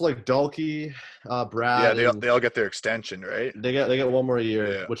everyone, so like Dalkey, Brad. Yeah, they all get their extension, right? They get one more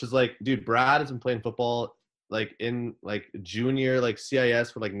year, Yeah. which is like, dude. Brad has been playing football like in like junior, like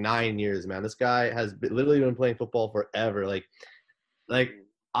CIS for like 9 years, man. This guy has literally been playing football forever. Like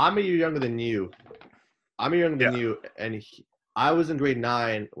I'm a year younger than you. And I was in grade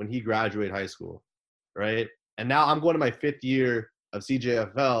 9 when he graduated high school, right? And now I'm going to my 5th year of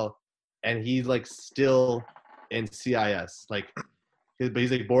CJFL, and he's like still in CIS, like, but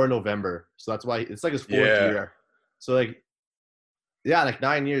he's like born in November, so that's why it's like his 4th year. So like, yeah, like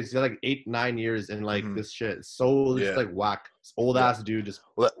 9 years. He's got like 8-9 years in like this shit. So just like whack, old ass dude just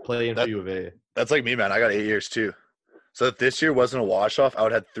playing for U of A. That's like me, man. I got 8 years too. So if this year wasn't a wash off, I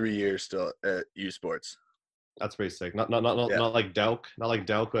would have had 3 years still at U Sports. That's pretty sick. Not like Delk. Not like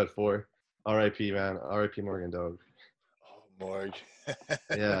Delk who had 4. R.I.P. man. R.I.P. Morgan Dog. Oh, Morg.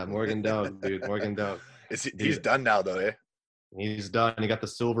 Yeah, Morgan Dog, dude. Morgan Dog. He's done now though, eh? He's done. He got the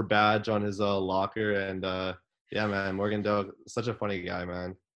silver badge on his locker, and yeah, man, Morgan Dog, such a funny guy,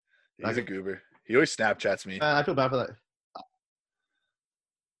 man. He's a goober. He always Snapchats me. Man, I feel bad for that.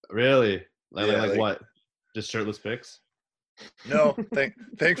 Really? Like what? Just shirtless pics? No,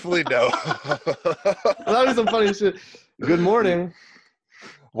 thankfully no. That'd be some funny shit. Good morning.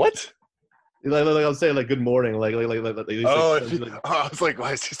 What? Like I'm saying, like good morning, like I was like, why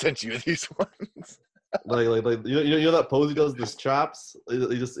has he sent you these ones? like you know that pose he does, this traps.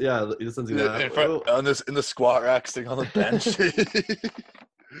 He just sends you that. In the squat rack, sitting on the bench.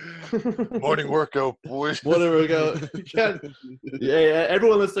 Morning workout, boys. Morning workout. Yeah,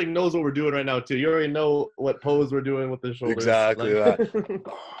 everyone listening knows what we're doing right now too. You already know what pose we're doing with the shoulders. Exactly.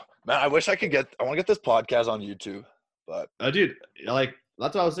 Man, I wish I want to get this podcast on YouTube, but dude, like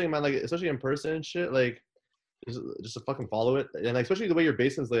that's what I was saying, man. Like especially in person and shit, like just to fucking follow it, and like, especially the way your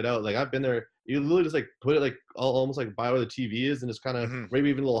basement's laid out. Like I've been there. You literally just like put it like almost like by where the TV is, and just kind of maybe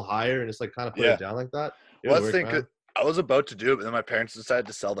even a little higher, and just like kind of put it down like that. I was about to do it, but then my parents decided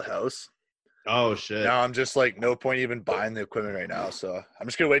to sell the house. Oh shit! Now I'm just like, no point even buying the equipment right now. So I'm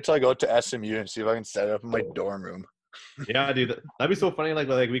just gonna wait till I go to SMU and see if I can set it up in my dorm room. Yeah, dude, that'd be so funny. Like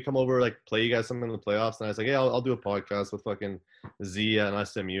we come over, like play you guys something in the playoffs, and I was like, yeah, I'll do a podcast with fucking Zia and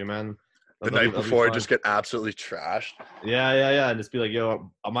SMU, man. The night before, just get absolutely trashed. Yeah, and just be like,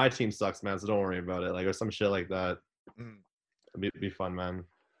 yo, my team sucks, man, so don't worry about it, like, or some shit like that. It'd be fun, man.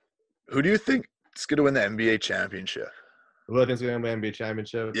 Who do you think is gonna win the NBA championship? Who do I think is gonna win the NBA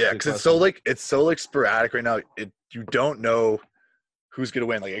championship? Yeah, because it's so sporadic right now. You don't know who's gonna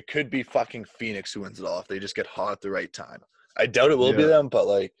win. Like it could be fucking Phoenix who wins it all if they just get hot at the right time. I doubt it will be them, but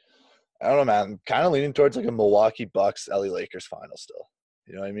like I don't know, man. I'm kind of leaning towards like a Milwaukee Bucks, LA Lakers final still.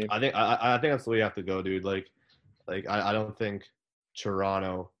 You know what I mean? I think that's the way you have to go, dude. Like I don't think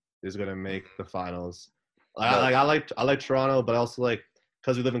Toronto is gonna make the finals. I like Toronto, but also like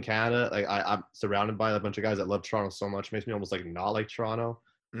because we live in Canada, like I'm surrounded by a bunch of guys that love Toronto so much, it makes me almost like not like Toronto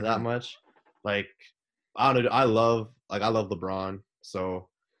that much. Like I don't know, I love LeBron, so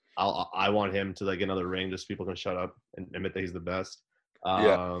I want him to like get another ring just so people can shut up and admit that he's the best.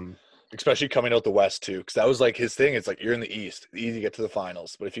 Especially coming out the West too, because that was like his thing. It's like you're in the East, it's easy to get to the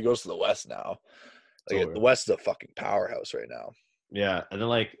finals, but if he goes to the West now, like the West is a fucking powerhouse right now. Yeah, and then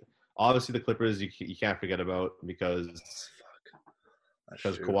like obviously the Clippers you can't forget about because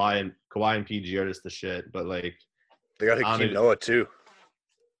Kawhi and PG are just the shit, but like they got Hakeem Noah too.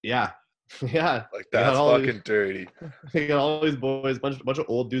 Yeah, like that's fucking dirty. They got all these boys, bunch of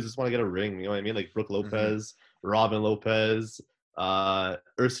old dudes just want to get a ring. You know what I mean? Like Brooke Lopez, Robin Lopez.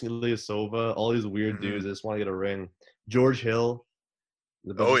 Ersin Ilyasova, all these weird dudes that just want to get a ring. George Hill,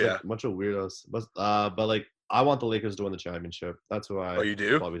 a bunch of weirdos. But like I want the Lakers to win the championship. That's who I. Oh, you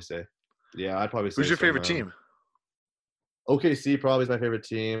do? Probably say. Yeah, I'd probably say. Who's your favorite team? OKC probably is my favorite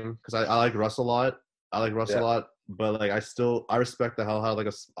team because I like Russ a lot. A lot, but like I respect the hell how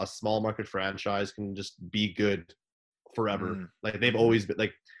like a small market franchise can just be good forever. Like they've always been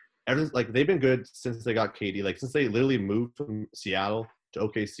like. Like they've been good since they got KD. Like since they literally moved from Seattle to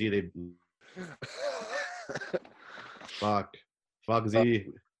OKC, they fuck Z.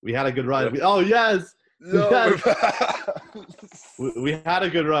 We had a good ride. Oh yes, Yo, We had a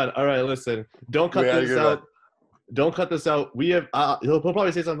good run. All right, listen. Don't cut this out. Don't cut this out. We have. He'll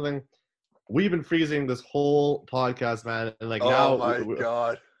probably say something. We've been freezing this whole podcast, man, and like now. Oh my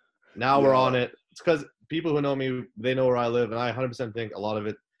god. Now we're on it. It's because people who know me, they know where I live, and I 100% think a lot of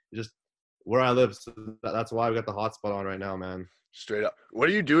it is just where I live. So that's why we got the hotspot on right now, man. Straight up. What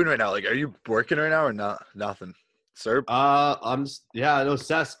are you doing right now? Like, are you working right now or not? Nothing. Sir? I'm just no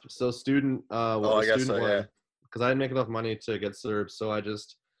CESP. So student. I guess so. Yeah. Because I didn't make enough money to get CERB, so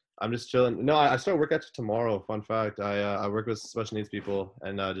I'm just chilling. No, I start work actually tomorrow. Fun fact. I work with special needs people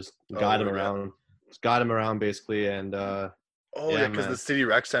and just guide them around. Just guide them around basically, and because the city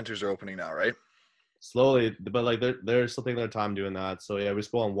rec centers are opening now, right? Slowly, but like they're still taking their time doing that. So yeah, we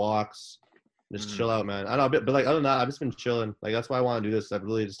just go on walks, just chill out, man. I know, but like other than that, I've just been chilling. Like that's why I want to do this. I've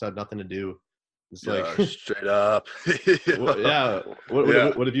really just had nothing to do. Just like straight up.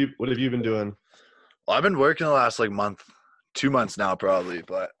 What have you been doing? Well, I've been working the last like month, 2 months now probably,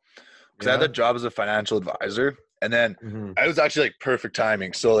 but because I had that job as a financial advisor, and then I was actually like perfect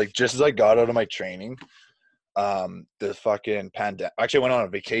timing. So like just as I got out of my training, the fucking pandemic. Actually, I went on a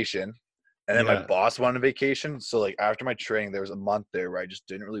vacation, and then my boss went on a vacation. So like after my training, there was a month there where I just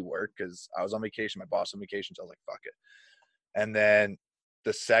didn't really work because I was on vacation. My boss was on vacation, so I was like, fuck it. And then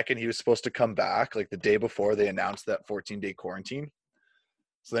the second he was supposed to come back, like the day before, they announced that 14-day quarantine.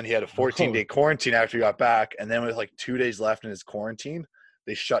 So then he had a 14-day quarantine after he got back, and then with like 2 days left in his quarantine,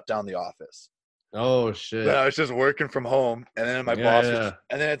 they shut down the office. Oh shit! Then I was just working from home, and then my boss was,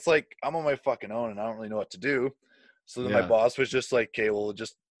 and then it's like I'm on my fucking own, and I don't really know what to do. So then my boss was just like, "Okay, we'll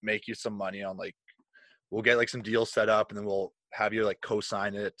just make you some money on like, we'll get like some deals set up, and then we'll have you like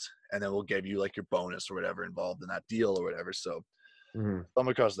co-sign it, and then we'll give you like your bonus or whatever involved in that deal or whatever." So I'm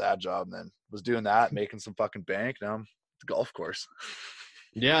across that job, and then was doing that, making some fucking bank. Now I'm at the golf course.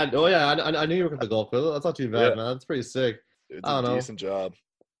 Yeah. Oh yeah. I knew you were at the golf course. That's not too bad, man. That's pretty sick. It's a decent job.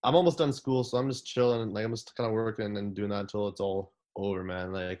 I'm almost done school, so I'm just chilling. Like I'm just kind of working and doing that until it's all over,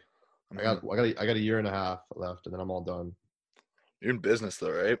 man. Like I got a year and a half left, and then I'm all done. You're in business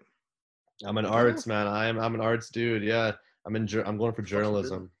though, right? I'm an arts man. I'm an arts dude. Yeah. I'm going for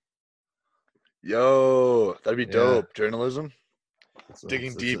journalism. Yo, that'd be dope. Journalism.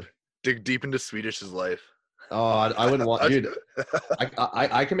 Dig deep into Swedish's life. Oh, I wouldn't want, dude.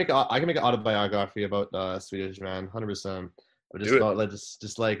 I can make an autobiography about Swedish, man, 100%. Just about like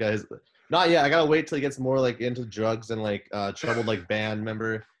just like his. Not yet. I gotta wait till he gets more like into drugs and like troubled like band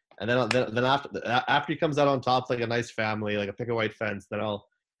member, and then after he comes out on top like a nice family, like a picket white fence, then I'll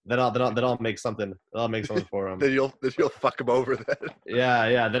make something. I'll make something for him. then you'll fuck him over then.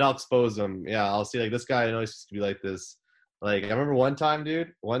 Yeah. Then I'll expose him. Yeah, I'll see like this guy. I know he's used to be like this. Like I remember one time,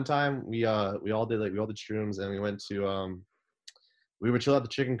 dude. One time we all did shrooms and we went to we were chilling at the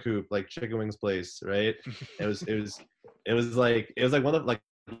chicken coop, like Chicken Wings place, right? It was like one of like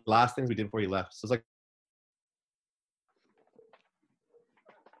last things we did before he left. So it's like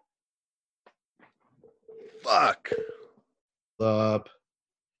fuck. Up.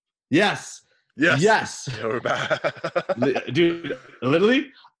 Yes. Yeah, we're back. Dude,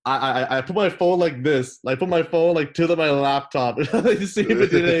 literally I put my phone like this. I put my phone like to my laptop to see if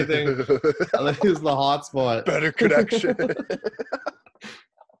it did anything. I like use the hotspot. Better connection.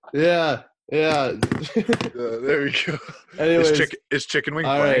 Yeah. There we go. Anyways, is Chicken Wing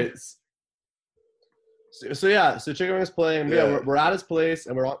all playing? Right. So Chicken Wing's playing. Yeah, we're at his place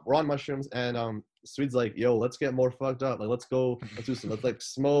and we're on mushrooms and Swede's like, yo, let's get more fucked up. Like, let's do some, let's like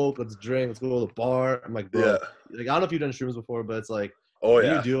smoke, let's drink, let's go to the bar. I'm like, bro, like I don't know if you've done shrooms before, but it's like,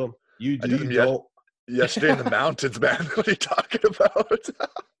 you do them. You don't. Yesterday in the mountains, man. What are you talking about?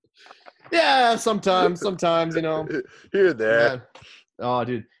 Yeah, sometimes, you know. Here and there. Man. Oh,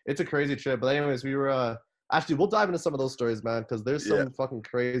 dude, it's a crazy trip. But anyways, we were actually we'll dive into some of those stories, man, because there's some fucking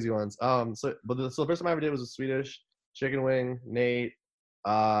crazy ones. So the first time I ever did was a Swedish, Chicken Wing, Nate,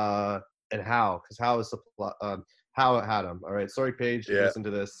 and How, because How had him. All right, sorry, Paige, listen to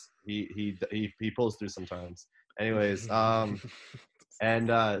this. He pulls through sometimes. Anyways, and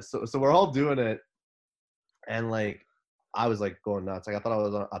so we're all doing it, and like I was like going nuts. Like I thought I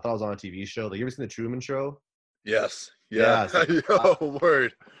was on a TV show. Like you ever seen the Truman Show? Yes. Yeah. Yo,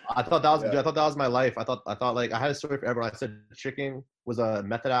 word. I thought that was my life. I thought like I had a story for everyone. I said Chicken was a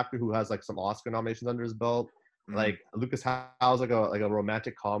method actor who has like some Oscar nominations under his belt. Like Lucas Howe's like a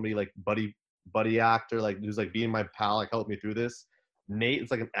romantic comedy like buddy actor, like who's like being my pal, like helped me through this. Nate is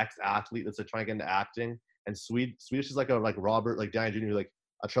like an ex-athlete that's like trying to get into acting, and Swedish is like a like Robert like Downey Jr. like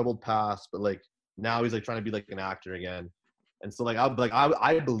a troubled past, but like now he's like trying to be like an actor again. And so like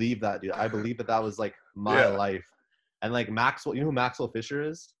I believe that, dude. I believe that was like my life. And like Maxwell, you know who Maxwell Fisher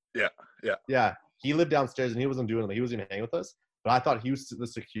is? Yeah. Yeah. he lived downstairs and he wasn't doing it. Like, he wasn't even hanging with us. But I thought he was the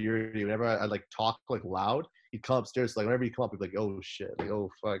security. Whenever I like talk like loud, he'd come upstairs. Like whenever he'd come up, he'd be like, "Oh shit!" Like,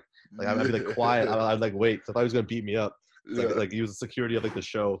 "Oh fuck!" Like I'd be like quiet. I'd like wait. So I thought he was gonna beat me up. Like he was the security of like the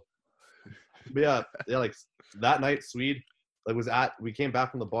show. But yeah. Like that night, Swede like we came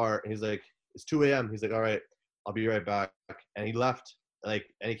back from the bar and he's like, "It's 2 a.m." He's like, "All right, I'll be right back." And he left. And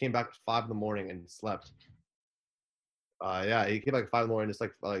he came back at 5 in the morning and slept. He came back at 5 in the morning, just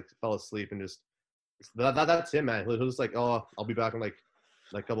like fell asleep and just. That's him, man. He'll just like, "Oh, I'll be back in like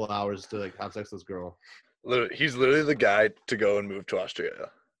a couple of hours to like have sex with this girl." He's literally the guy to go and move to Australia.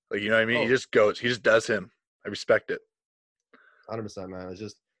 Like, you know what I mean? Oh. He just goes. He just does him. I respect it. 100%, man. It's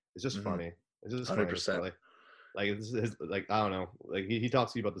just funny. It's just 100%. Funny. Like it's like I don't know. Like he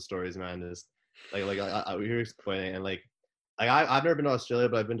talks to you about the stories, man. Is we hear explaining and like I've never been to Australia,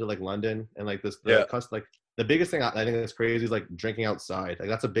 but I've been to like London and like like the biggest thing I think that's crazy is like drinking outside. Like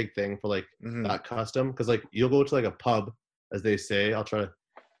that's a big thing for like that custom because like you'll go to like a pub, as they say. I'll try to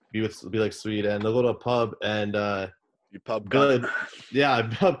be like Swede, and they'll go to a pub and you pub good, yeah,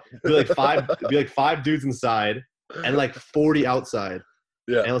 be like five dudes inside and like 40 outside.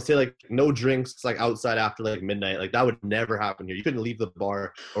 Yeah, and let's say like no drinks like outside after like midnight. Like that would never happen here. You couldn't leave the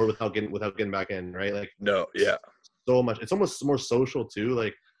bar or without getting back in, right? Like no, yeah. So much. It's almost more social too.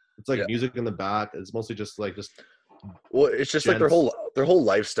 Like it's like Yeah. music in the back. It's mostly just. Well, it's just gents. like their whole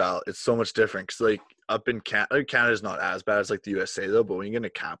lifestyle. It's so much different because like up in Canada's not as bad as like the USA though. But when you get in a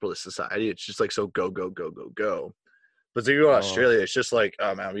capitalist society, it's just like so go go go go go. But so you go to Australia, it's just like,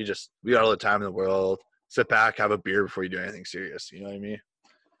 oh man, we got all the time in the world. Sit back, have a beer before you do anything serious. You know what I mean?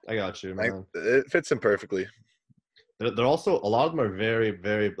 I got you, man. Like, it fits in perfectly. They're also a lot of them are very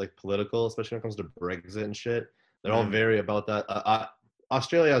very like political, especially when it comes to Brexit and shit. They're all very about that.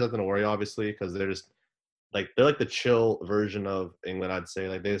 Australia has nothing to worry, obviously, because they're just like they're like the chill version of England, I'd say.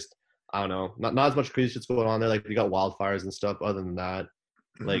 Like they just, I don't know, not as much crazy shit's going on there. Like you got wildfires and stuff. Other than that,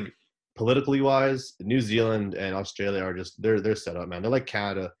 like politically wise, New Zealand and Australia are just they're set up, man. They're like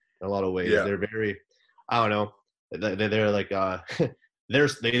Canada in a lot of ways. Yeah. They're very, I don't know, they're like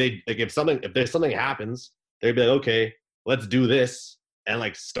they like if there's something happens, they'd be like, okay, let's do this and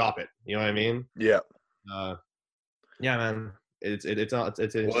like stop it. You know what I mean? Yeah. Yeah, man. It's well,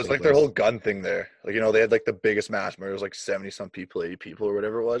 it's like their whole gun thing there. Like, you know, they had like the biggest mass murder. It was like 70 some people, 80 people or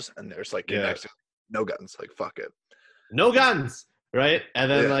whatever it was. And there's like, no guns. Like, fuck it. No guns. Right. And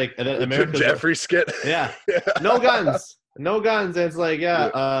then and then America. Jeffrey skit. Yeah. No guns. No guns. And it's like,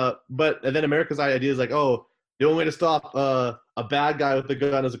 but and then America's idea is like, oh, the only way to stop a bad guy with the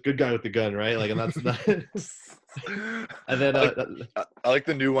gun is a good guy with the gun. Right. Like, and that's and then I like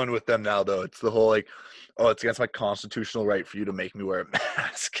the new one with them now, though. It's the whole like, oh, it's against my constitutional right for you to make me wear a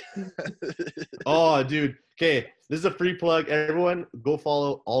mask. Oh, dude. Okay, this is a free plug. Everyone, go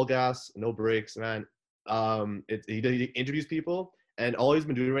follow All Gas, No Breaks, man. He interviews people, and all he's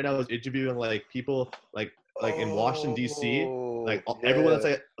been doing right now is interviewing like people like in Washington D.C. Like everyone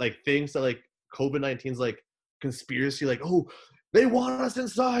that's like thinks that like COVID-19 is like conspiracy. Like, oh, they want us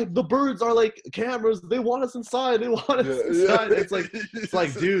inside. The birds are like cameras. They want us inside. They want us inside. It's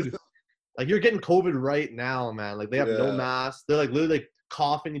like, dude. Like you're getting COVID right now, man. Like they have no masks. They're like literally like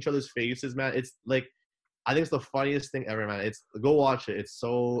coughing each other's faces, man. It's like, I think it's the funniest thing ever, man. Go watch it. It's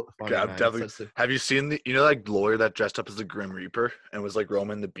so funny. Okay, man. definitely. Have you seen like lawyer that dressed up as the Grim Reaper and was like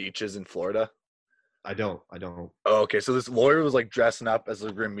roaming the beaches in Florida? I don't. Oh, okay. So this lawyer was like dressing up as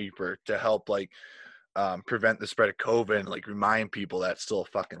the Grim Reaper to help like prevent the spread of COVID and like remind people that's still a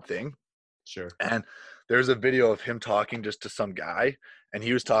fucking thing. Sure. And there's a video of him talking just to some guy, and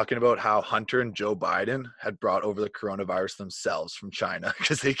he was talking about how Hunter and Joe Biden had brought over the coronavirus themselves from China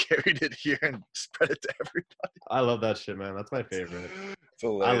because they carried it here and spread it to everybody. I love that shit, man. That's my favorite. It's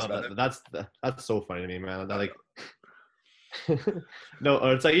hilarious, I love that. That's so funny to me, man. That, like, no,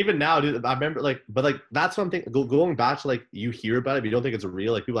 or it's like even now, dude. I remember but that's something going back to like you hear about it, but you don't think it's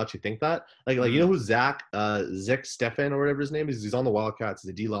real. Like people actually think that. Like you know who Zach Stefan or whatever his name is. He's on the Wildcats.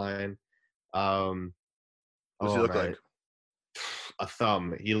 He's a D-line. What's he look like? A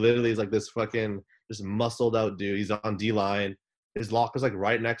thumb. He literally is like this fucking just muscled out dude. He's on D-line. His locker's like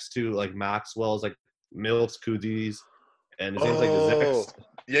right next to like Maxwell's, like Mills, Cody's, and his name's like Zex.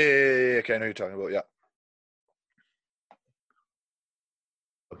 Yeah. Okay, I know who you're talking about. Yeah.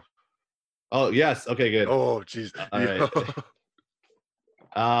 Oh yes. Okay, good. Oh jeez. All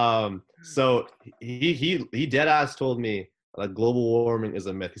right. So he dead ass told me like global warming is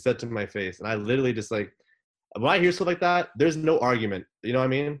a myth. He said to my face, and I literally just like when I hear stuff like that, there's no argument. You know what I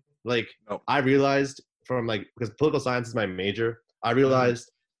mean? Like I realized from like because political science is my major. I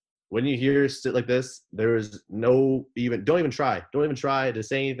realized when you hear shit like this, there is don't even try to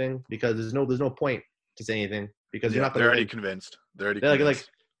say anything, because there's no point to say anything, because you're not they're already convinced. They're already convinced.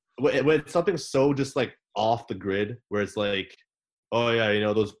 Like when it's something so just like off the grid, where it's like, oh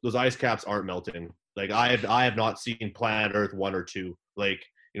yeah, those ice caps aren't melting. Like I have not seen Planet Earth 1 or 2. Like,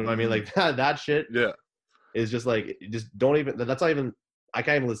 you know what I mean? Like that shit. Yeah. Is just like, just don't even. That's not even. I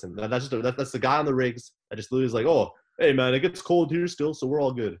can't even listen. That's the guy on the rigs that just literally is like, oh, hey man, it gets cold here still, so we're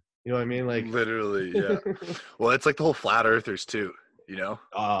all good. You know what I mean? Like literally, yeah. Well, it's like the whole flat earthers too.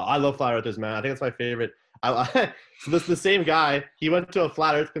 I love flat earthers, man. I think it's my favorite. So this the same guy. He went to a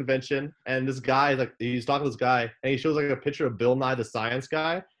flat Earth convention, and this guy he's talking to this guy, and he shows like a picture of Bill Nye the Science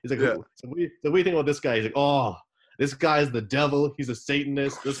Guy. He's like, so what do you think about this guy? He's like, oh, this guy's the devil. He's a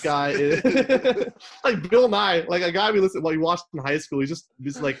Satanist. This guy is like Bill Nye, like a guy we watched in high school. He's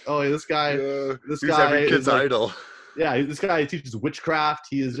just like, oh, this guy, he's every kid's idol. Yeah, this guy teaches witchcraft.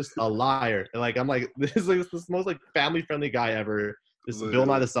 He is just a liar. And like, I'm like, this is like this most like family friendly guy ever. This Bill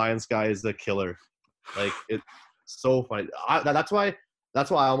Nye the Science Guy is the killer. Like, it's so funny. That's why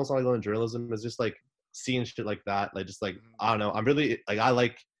I almost want to go into journalism, is just like seeing shit like that. Like, just like, I don't know. I'm really like, I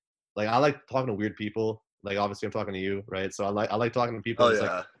like talking to weird people. Like, obviously I'm talking to you, right? So I like talking to people.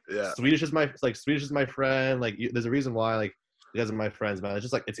 Swedish is my friend. Like, there's a reason why, like, you guys are my friends, man. It's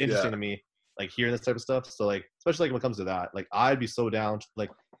just like, it's interesting to me, like, hearing this type of stuff. So like, especially like when it comes to that, like, I'd be so down to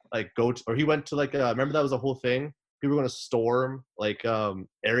like go to, or he went to like, remember that was a whole thing? People were going to storm like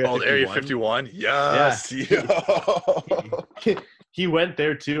Area 51. Area 51? Yes. Yeah. He went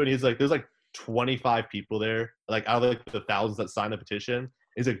there too, and he's like, there's like 25 people there, like out of like the thousands that signed the petition.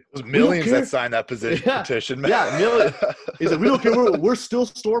 He's like, there's millions that signed that petition, man. Yeah, millions. He's like, we don't care. We're still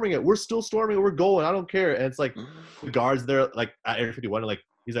storming it. We're still storming it. We're going. I don't care. And it's like the guards there, like at Area 51, like,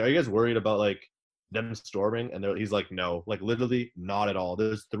 he's like, are you guys worried about like them storming? And he's like, no, like literally not at all.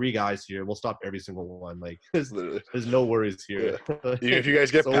 There's 3 guys here. We'll stop every single one. Like, there's no worries here. Yeah. Even if you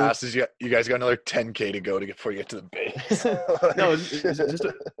guys get passes, you guys got another 10K to go before you get to the base. No, it's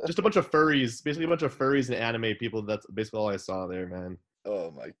just a bunch of furries, basically a bunch of furries and anime people. That's basically all I saw there, man.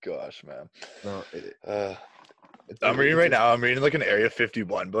 Oh my gosh, man. No, I'm reading right now. I'm reading like an Area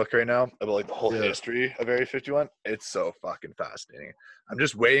 51 book right now about like the whole history of Area 51. It's so fucking fascinating. I'm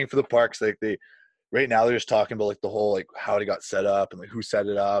just waiting for the parks. Like right now they're just talking about like the whole like how it got set up and like who set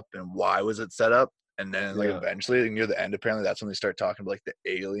it up and why was it set up. And then like eventually like, near the end, apparently that's when they start talking about like the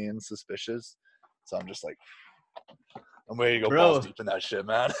alien suspicious. So I'm just like, I'm ready to go balls deep in that shit,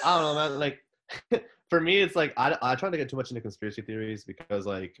 man. I don't know, man. Like, for me, it's like I try to get too much into conspiracy theories, because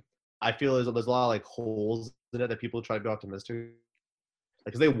like I feel there's a lot of like holes in it that people try to be optimistic,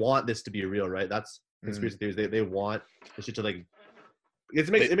 because they want this to be real, right? That's conspiracy theories. They want the shit to like. It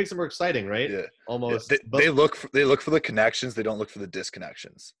makes it more exciting, right? Yeah. Almost. They look for the connections. They don't look for the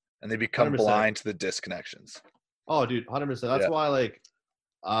disconnections, and they become 100%. Blind to the disconnections. Oh, dude, 100%. That's why like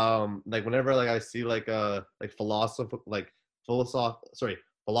whenever like I see like philosophy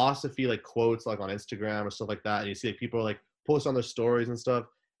like quotes like on Instagram or stuff like that, and you see like people like post on their stories and stuff,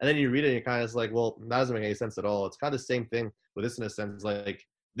 and then you read it and you're kind of just like, well, that doesn't make any sense at all. It's kind of the same thing with this in a sense. Like,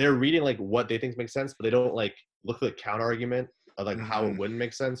 they're reading like what they think makes sense, but they don't like look for the counter argument of like how it wouldn't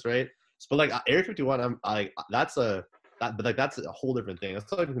make sense, right? But like Area 51, that's a whole different thing.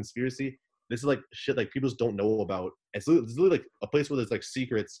 That's not like a conspiracy. This is like shit like people just don't know about. It's literally like a place where there's like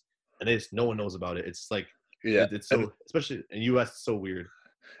secrets, and no one knows about it. It's like it's so, especially in the US, it's so weird.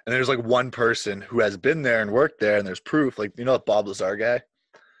 And there's like one person who has been there and worked there, and there's proof. Like, you know that Bob Lazar guy?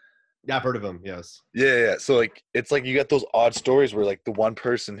 Yeah, I've heard of him, yes. Yeah. So like it's like you get those odd stories where like the one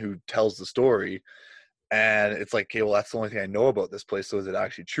person who tells the story, and it's like, okay, well, that's the only thing I know about this place, so is it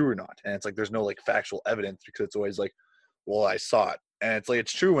actually true or not? And it's like there's no like factual evidence, because it's always like, well, I saw it. And it's like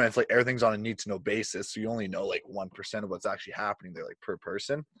it's true when it's like everything's on a need to know basis, so you only know like 1% of what's actually happening there, like per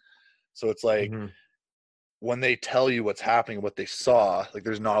person. So it's like when they tell you what's happening, what they saw, like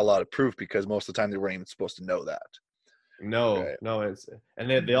there's not a lot of proof, because most of the time they weren't even supposed to know that. No, it's, and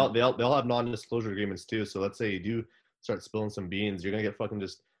they all have non-disclosure agreements too. So let's say you do start spilling some beans, you're gonna get fucking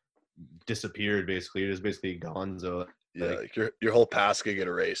just disappeared. Basically, you're just basically gone. So like your whole past could get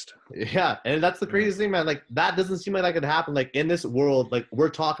erased. Yeah, and that's the craziest thing, man. Like, that doesn't seem like that could happen. Like, in this world, like we're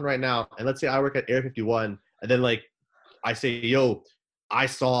talking right now, and let's say I work at Area 51, and then like I say, yo, I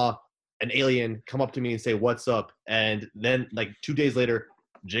saw an alien come up to me and say, what's up? And then like 2 days later,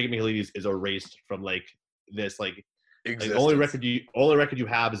 Jacob Michaelides is erased from like this like only record you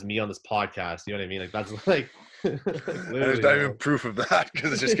have is me on this podcast. You know what I mean? Like, that's like there's not even proof of that,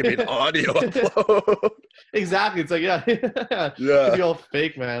 because it's just gonna be an audio upload. Exactly. It's like, yeah. It'd be all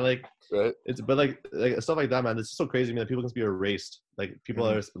fake, man. Like, Right. But like stuff like that, man. It's just so crazy, man. That people can be erased. Like people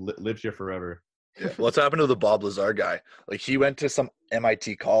that lived here forever. Yeah. What's happened to the Bob Lazar guy? Like he went to some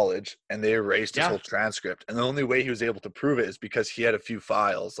MIT college and they erased his whole transcript. And the only way he was able to prove it is because he had a few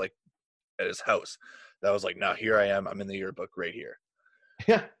files like at his house that was like, now here I am. I'm in the yearbook right here.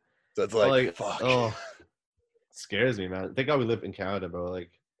 Yeah. So it's like fuck. Oh, it scares me, man. Thank God we live in Canada, bro. Like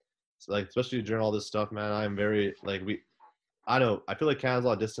especially during all this stuff, man. I'm very like I know I feel like Canada's a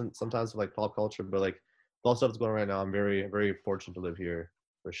lot distant sometimes with like pop culture, but like all stuff that's going on right now, I'm very, very fortunate to live here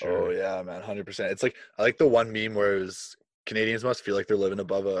for sure. Oh yeah, man, 100%. It's like I like the one meme where it was Canadians must feel like they're living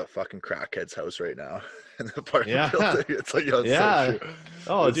above a fucking crackhead's house right now in the apartment building. It's like, yo, it's so true.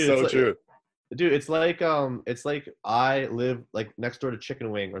 Oh, it's dude, so true. Dude, it's like I live like next door to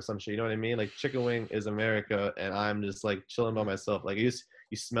Chicken Wing or some shit. You know what I mean? Like Chicken Wing is America, and I'm just like chilling by myself. Like you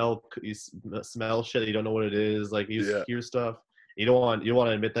smell shit. You don't know what it is. Like you hear stuff. You don't want to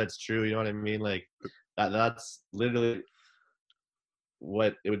admit that it's true. You know what I mean? Like that's literally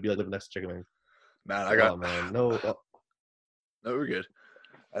what it would be like living next to Chicken Wing. Man, no, we're good.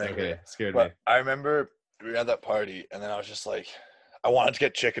 I think okay, scared me. I remember we had that party, and then I was just like, I wanted to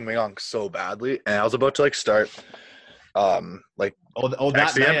get chicken wing on so badly, and I was about to like start, that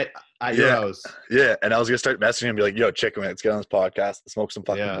night at your house. Yeah, and I was gonna start messaging him and be like, "Yo, chicken wing, let's get on this podcast, smoke some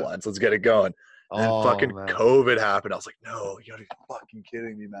fucking blunts, let's get it going." And then fucking man. COVID happened. I was like, "No, you're fucking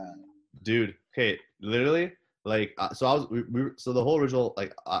kidding me, man." Dude, okay, literally, like, so the whole original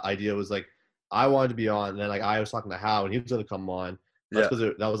like idea was like, I wanted to be on, and then like I was talking to Hal, and he was gonna come on. That's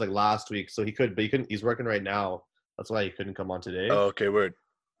because that was like last week, so he could, but he couldn't. He's working right now. That's why he couldn't come on today. Oh, okay, word.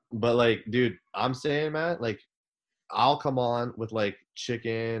 But like, dude, I'm saying, man, like, I'll come on with like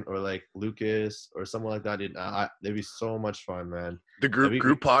Chicken or like Lucas or someone like that, dude. It'd be so much fun, man. The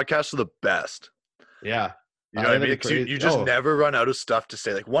group podcasts are the best. Yeah. You know what I mean? You just never run out of stuff to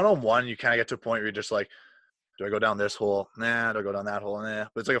say. Like one-on-one, you kind of get to a point where you're just like, do I go down this hole? Nah. Do I go down that hole? Nah.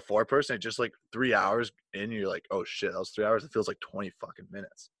 But it's like a 4-person. It's just like 3 hours in. You're like, oh shit, that was 3 hours. It feels like 20 fucking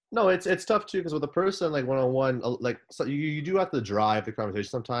minutes. No, it's tough too because with a person like one-on-one, like so you do have to drive the conversation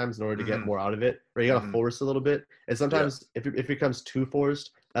sometimes in order to get more out of it. Right? You gotta force a little bit, and sometimes if it becomes too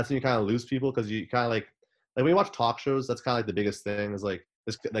forced, that's when you kind of lose people because you kind of like when you watch talk shows, that's kind of like the biggest thing is like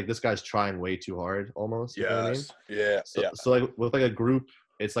this guy's trying way too hard almost. You know what I mean? Yeah. So like with like a group,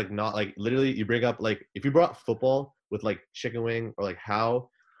 it's like not like literally you bring up like if you brought football with like Chicken Wing or like How,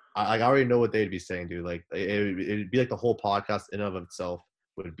 I already know what they'd be saying, dude. Like it'd be like the whole podcast in and of itself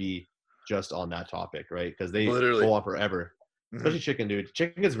would be just on that topic, right? Because they go on forever. Especially Chicken, dude.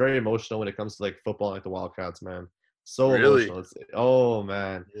 Chicken gets very emotional when it comes to like football, like the Wildcats, man. So emotional. Oh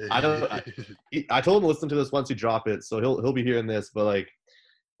man, I told him to listen to this once you drop it, so he'll be hearing this. But like,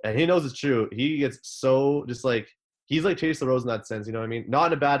 and he knows it's true. He gets so just like he's like Chase the Rose in that sense. You know what I mean? Not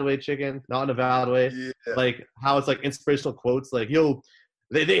in a bad way, Chicken. Not in a bad way. Yeah. Like how it's like inspirational quotes, like yo.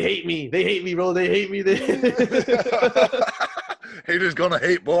 They hate me. They hate me, bro. They hate me. Haters gonna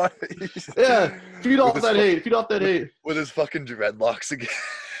hate, boy. Yeah. Feed off that hate. Feed off that hate. With his fucking dreadlocks again.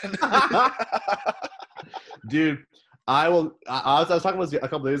 Dude, I was talking about this a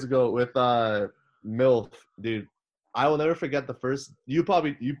couple days ago with MILF, dude. I will never forget the first. I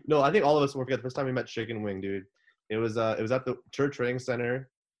think all of us will forget the first time we met Chicken Wing, dude. It was at the church training center,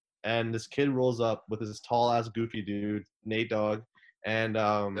 and this kid rolls up with this tall ass goofy dude, Nate Dogg. And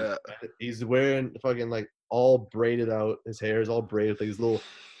he's wearing fucking like all braided out. His hair is all braided, like these little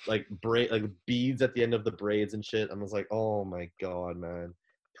like beads at the end of the braids and shit. I was like, oh my god, man,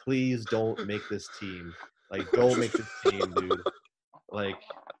 please don't make this team. Like, don't make this team, dude. Like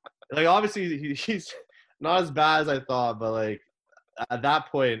obviously he's not as bad as I thought, but like at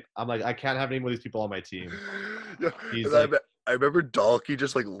that point, I'm like, I can't have any more of these people on my team. I remember Dalkey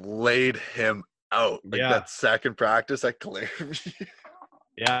just like laid him out that second practice at Clearview.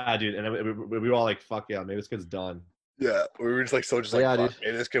 Yeah, dude, and we were all like, "Fuck yeah, maybe this kid's done." Yeah, we were just like, fuck,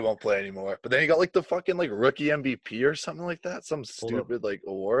 maybe this kid won't play anymore. But then he got like the fucking like rookie MVP or something like that, some stupid like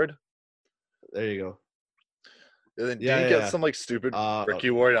award. There you go. And then did he get some like stupid rookie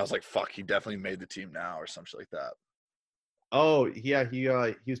award? And I was like, "Fuck, he definitely made the team now" or something like that. Oh yeah, he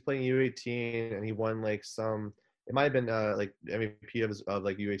was playing U18 and he won like some. It might have been like MVP of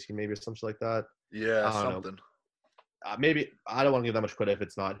like U18 maybe or something like that. Yeah, something. Maybe I don't want to give that much credit if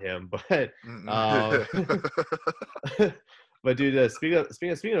it's not him, but but dude, speaking of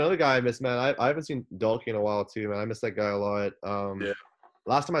another guy I miss, man, I haven't seen Dalkey in a while too, man. I miss that guy a lot.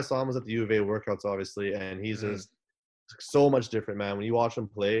 Last time I saw him was at the U of A workouts, obviously, and he's just so much different, man. When you watch him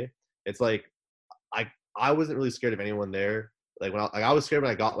play, it's like I wasn't really scared of anyone there. Like when I was scared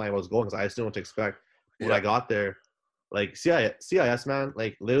when I was going because I just didn't know what to expect. When I got there, like CIS, man,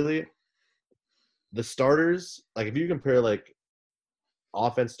 like literally, the starters, like if you compare like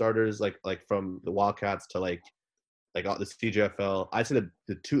offense starters, like from the Wildcats to like the CJFL, I'd say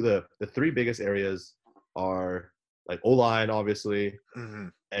the three biggest areas are like O-line, obviously,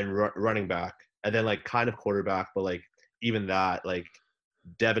 and running back, and then like kind of quarterback, but like even that, like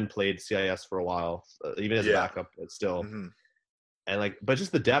Devin played CIS for a while, even as a backup, but still. And like, but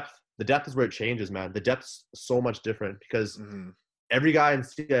just the depth is where it changes, man. The depth's so much different because every guy in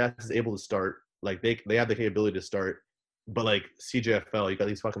CIS is able to start. Like they have the capability to start, but like CJFL, you got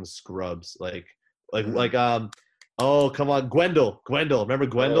these fucking scrubs, oh, come on. Gwendol. Remember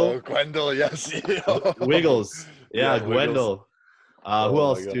Gwendol? Oh, Gwendol, yes. Wiggles. Yeah, Gwendol. Who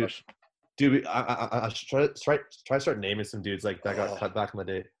else, dude? Dude, I should try to start naming some dudes like that got cut back in the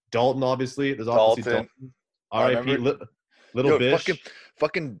day. Dalton, obviously. There's obviously Dalton. R.I.P. Little Bish.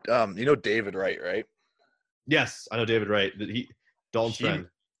 Fucking, you know David Wright, right? Yes, I know David Wright. Dalton's friend.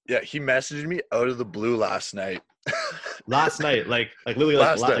 Yeah, he messaged me out of the blue last night. Last night? Like literally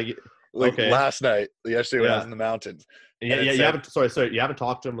last night. Last night, yesterday when I was in the mountains. Yeah, you haven't. Sorry, you haven't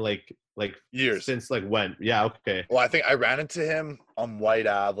talked to him like years since like when? Yeah, okay. Well, I think I ran into him on White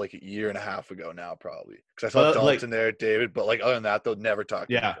Ave like a year and a half ago now, probably because I saw Dalton there, David. But like other than that, they'll never talk.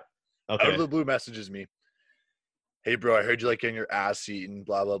 Yeah, okay. Out of the blue, messages me. Hey, bro, I heard you like getting your ass eaten,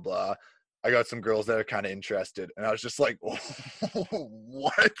 blah blah blah. I got some girls that are kind of interested, and I was just like, what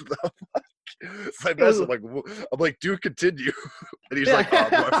the fuck? So I'm like, dude, continue. And he's like, oh,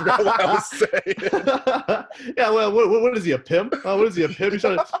 bro, I forgot what I was saying. Yeah, well, what is he, a pimp? What is he, a pimp? He's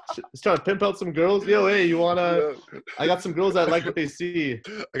trying to pimp out some girls? Yo, hey, you wanna? I got some girls that like what they see.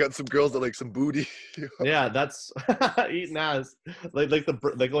 I got some girls that like some booty. Yeah, that's eating ass, like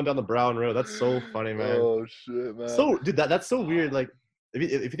going down the Brown Road. That's so funny, man. Oh shit, man. So, dude, that's so weird. Like, if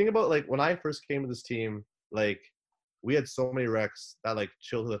you think about like when I first came to this team, like we had so many recs that like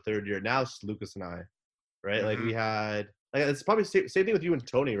chilled to the third year. Now it's Lucas and I, right? Like we had like it's probably same thing with you and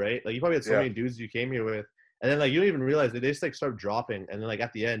Tony, right? Like you probably had so many dudes you came here with, and then like you don't even realize they just like start dropping, and then like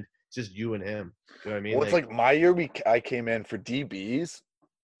at the end it's just you and him. You know what I mean? Well, it's like my year I came in for DBs.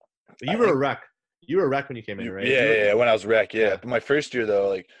 You were a rec. You were a rec when you came in, right? Yeah, when I was rec, yeah. But my first year though,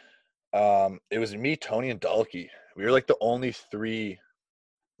 like it was me, Tony, and Dalkey. We were like the only three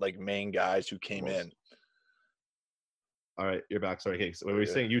like main guys who came in. All right, you're back. Sorry, okay. So were we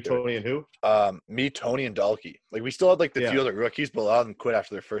saying you, Tony, and who? Me, Tony, and Dalkey. Like we still had like the few other rookies, but a lot of them quit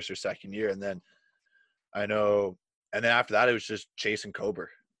after their first or second year. And then after that it was just Chase and Kober.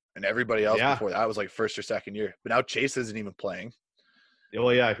 And everybody else before that was like first or second year. But now Chase isn't even playing.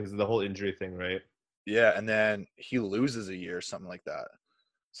 Well, yeah, because of the whole injury thing, right? Yeah, and then he loses a year or something like that.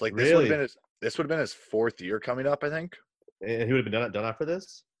 So like this really? would have been his fourth year coming up, I think. And he would have been done after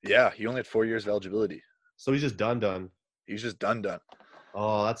this? Yeah, he only had 4 years of eligibility. So he's just done. He's just done.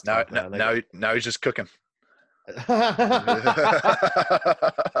 Oh, that's now. tough, man. Now he's just cooking.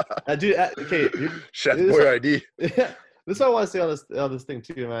 Dude, okay. Chef Boy ID. Yeah, this is what I want to say on this thing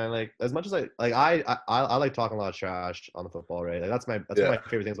too, man. Like as much as I like talking a lot of trash on the football, right? Like that's one of my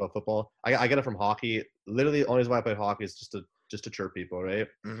favorite things about football. I get it from hockey. Literally, the only reason why I play hockey is just to chirp people, right?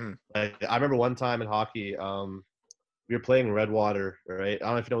 Like I remember one time in hockey, we were playing Redwater, right? I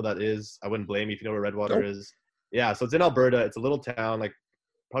don't know if you know what that is. I wouldn't blame you if you know where Redwater is. Yeah, so it's in Alberta. It's a little town, like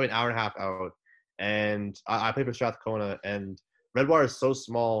probably an hour and a half out. And I play for Strathcona, and Redwater is so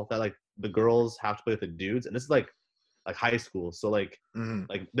small that like the girls have to play with the dudes, and this is like high school. So like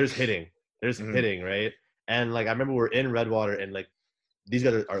there's hitting, hitting, right? And like I remember we're in Redwater, and like these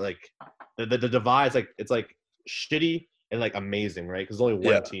guys are like the divide's like it's like shitty and like amazing, right? Because there's only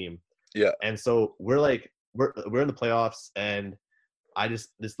one team. Yeah. And so we're in the playoffs, and one of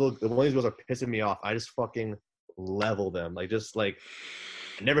these girls are pissing me off. I just fucking level them, like just like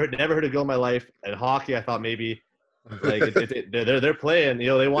never heard a girl in my life. And hockey, I thought maybe like they're playing, you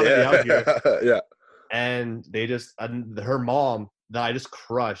know, they want to be out here. Yeah. And they just her mom that I just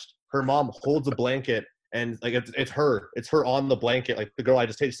crushed. Her mom holds a blanket, and like it's her on the blanket. Like the girl I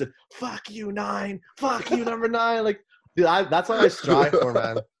just hated, she said, "Fuck you, 9. Fuck you, number 9." Like, dude, that's what I strive for,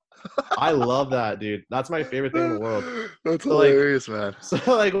 man. I love that, dude. That's my favorite thing in the world. That's hilarious, man. So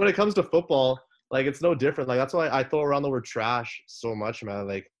like when it comes to football, like it's no different. Like that's why I throw around the word trash so much, man.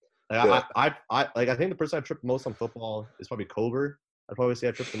 I think the person I've tripped most on football is probably Kober. I'd probably say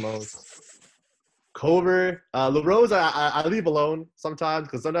I tripped the most. Kober, LaRose, I leave alone sometimes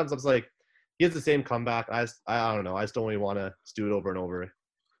because sometimes I'm just like he has the same comeback. I don't know. I just don't really want to do it over and over.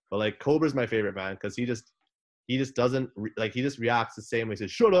 But like Kober's my favorite, man, because he just doesn't he just reacts the same way. He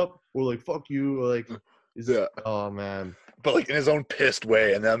says shut up or like fuck you or like oh man. But like in his own pissed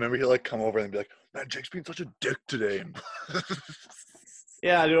way. And then I remember he'll like come over and be like, "Man, Jake's being such a dick today."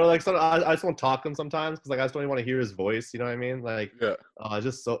 Yeah, you know, like I just want to talk to him sometimes because like I just don't even want to hear his voice. You know what I mean? Like, Yeah.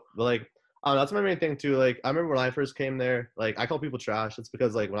 just so but, like. That's my main thing too. Like I remember when I first came there, like I call people trash. It's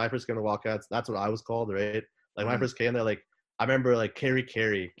because like when I first came to Wildcats, that's what I was called, right? Like when I first came there, like I remember like Carey.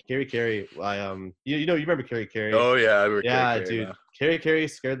 You remember Carey? Oh yeah, I remember Yeah, Carey dude. now. Carey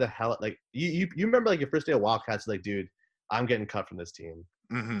scared the hell. Like you remember like your first day at Wildcats, like dude, I'm getting cut from this team.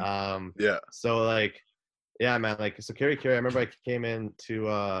 Yeah. So like, yeah, man. Like so Carey. I remember I came in to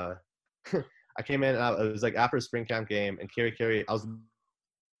I came in. And it was like after a spring camp game, and Carey. I was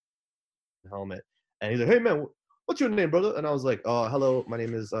helmet, and he's like, "Hey man, what's your name, brother?" And I was like, "Oh, hello, my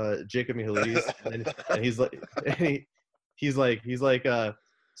name is Jacob Mihalis." And he's like, he's like,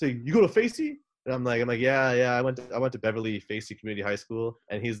 so you go to Facey? And I'm like, yeah, I went to Beverly Facey Community High School,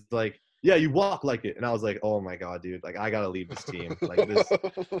 and he's like, yeah, you walk like it. And I was like, oh my god, dude, like I gotta leave this team. Like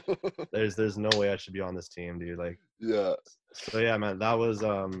there's no way I should be on this team, dude. Like, yeah. So yeah, man, that was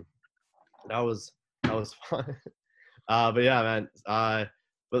fun. But yeah, man,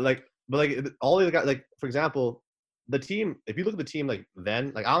 but like all the guys, like for example, the team. If you look at the team, like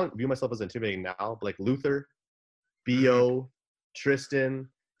then, like I don't view myself as intimidating now, but like Luther, Bo, Tristan,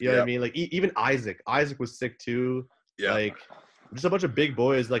 you know what I mean? Like even Isaac was sick too. Yeah. Like just a bunch of big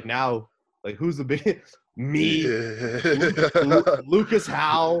boys. Like now, like who's the big? Me, Lucas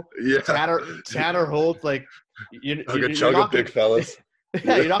Howe, Tanner Holt. Like you're not big fellas.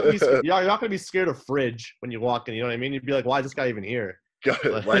 Yeah, you're not gonna be scared of Fridge when you walk in. You know what I mean? You'd be like, why is this guy even here?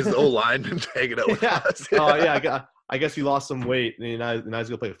 Why is the old lineman hanging out with us? Oh yeah, I guess you lost some weight and now he's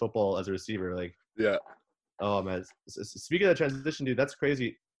gonna play football as a receiver. Like yeah. Oh man, speaking of the transition, dude, that's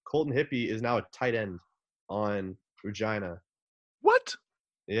crazy. Colton Hippie is now a tight end on Regina. What?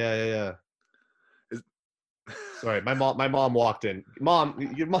 Yeah. Sorry, my mom walked in. Mom,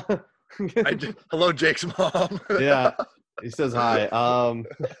 your mom. Hello, Jake's mom. Yeah, he says hi.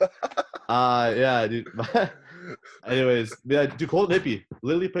 Yeah, dude. Anyways, yeah, dude, Colton Hippie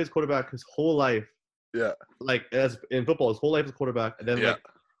literally plays quarterback his whole life. Yeah. Like as in football, his whole life is quarterback, and then like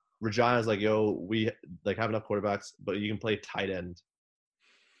Regina's like, yo, we like have enough quarterbacks, but you can play tight end.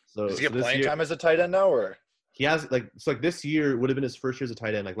 So does he get playing time as a tight end now, or he has like this year would have been his first year as a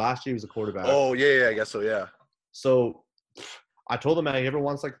tight end. Like last year he was a quarterback. Oh yeah, I guess so. Yeah. So I told him, man, he ever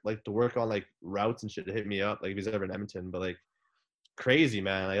wants like to work on like routes and shit to hit me up, like if he's ever in Edmonton. But like crazy,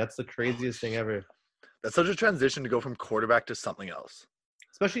 man, like that's the craziest thing ever. That's such a transition to go from quarterback to something else,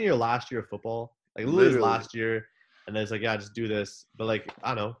 especially in your last year of football. Like literally last year, and then it's like, yeah, just do this. But like I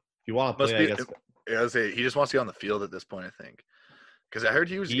don't know, if you want to play, I guess. Yeah, he just wants to get on the field at this point, I think, because I heard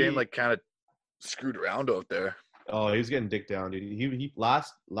he was getting like kind of screwed around out there. Oh, he was getting dicked down, dude. He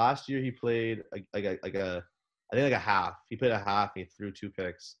last year he played like a half. He played a half and he threw 2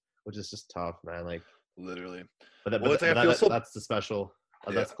 picks, which is just tough, man. Like literally. But that's the special.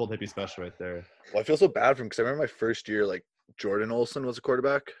 That's Colton Hippie special right there. Well, I feel so bad for him because I remember my first year, like Jordan Olson was a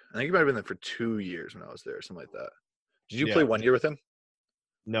quarterback. I think he might have been there for 2 years when I was there, something like that. Did you play 1 year with him?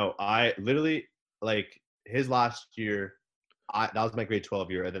 No, I literally like his last year. That was my grade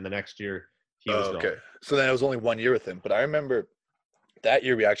 12 year, and then the next year he was okay. gone. So then it was only 1 year with him, but I remember that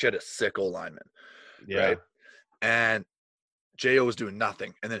year we actually had a sick old lineman, right? And J.O. was doing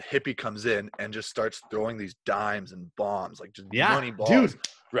nothing, and then Hippie comes in and just starts throwing these dimes and bombs, like just money balls, dude.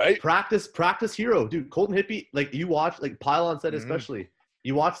 Right? Practice hero, dude. Colton Hippie, like you watch, like Pylon said, especially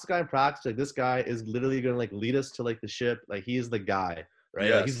you watch this guy in practice. Like this guy is literally gonna like lead us to like the ship. Like he is the guy, right?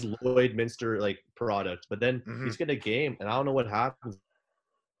 Yes. Like he's Lloyd Minster like product, but then he's getting a game, and I don't know what happens.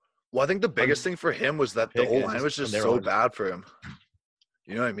 Well, I think the biggest thing for him was that the old line was just so bad for him.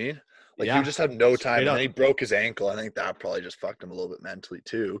 You know what I mean? Like he just had no time, and then he broke his ankle. I think that probably just fucked him a little bit mentally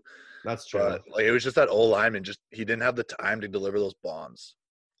too. That's true. But like it was just that old lineman, he didn't have the time to deliver those bombs.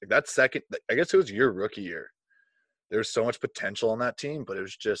 Like that second, I guess it was your rookie year. There was so much potential on that team, but it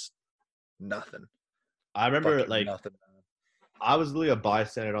was just nothing. I remember like nothing. I was literally a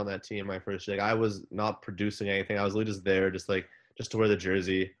bystander on that team my first year. Like I was not producing anything. I was literally just there, just to wear the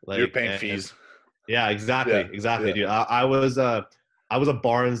jersey. Like you're paying fees. Yeah, exactly, dude. I was a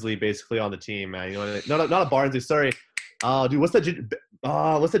Barnsley basically on the team, man. You know what I mean? No, not a Barnsley. Sorry, dude. What's that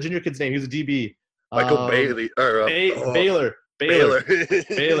junior kid's name? He was a DB. Michael Bailey or Baylor.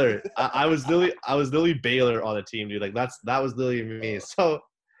 I was literally Baylor on the team, dude. Like that was literally me. So,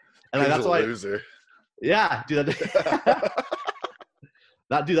 and like, that's why. Loser. Yeah, dude.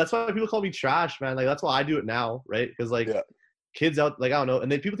 That's why people call me trash, man. Like that's why I do it now, right? Because like kids out, like I don't know, and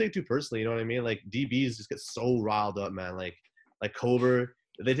then people take it too personally. You know what I mean? Like DBs just get so riled up, man. Like Cover,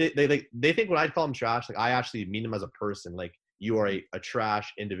 they think when I call them trash, like I actually mean them as a person. Like you are a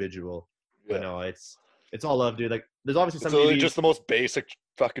trash individual. Yeah. But no, it's all love, dude. Like there's obviously It's some literally UVs. just the most basic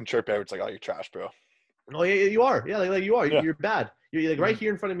fucking chirp ever. It's like, oh, you're trash, bro. Oh yeah, you are. Yeah, like you are. Yeah. You're bad. You're like right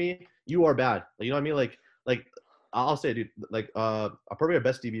here in front of me. You are bad. Like, you know what I mean? Like I'll say, dude. Like probably our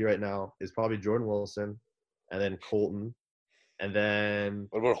best DB right now is probably Jordan Wilson, and then Colton, and then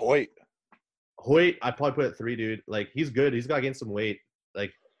What about Hoyt? Hoyt. I'd probably put at 3, dude. Like he's good. He's got to gain some weight.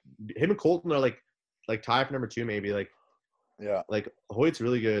 Like him and Colton are like tied for number 2 maybe. Yeah. Like Hoyt's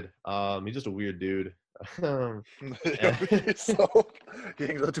really good. He's just a weird dude. So he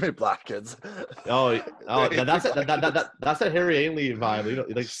hangs out too many black kids. That's that Harry Ainley vibe. You know,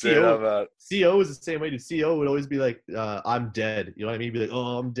 like CO is the same way. Dude. CO would always be like, "I'm dead." You know what I mean? He'd be like,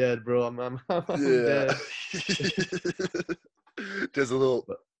 "Oh, I'm dead, bro. I'm dead." There's a little.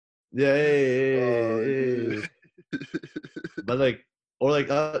 Yeah. But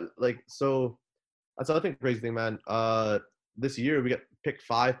so that's the other thing, crazy thing, man. This year we got picked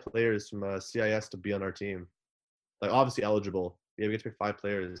 5 players from CIS to be on our team. Like obviously eligible. Yeah, we get to pick 5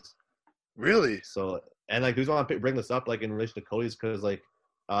 players. Really? So and like the reason why I bring this up like in relation to Cody's because like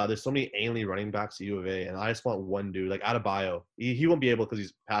there's so many Ainley running backs at U of A, and I just want one dude like Adebayo. He won't be able because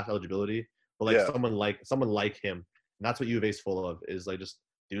he's past eligibility, but like someone like him, and that's what U of A's full of is like just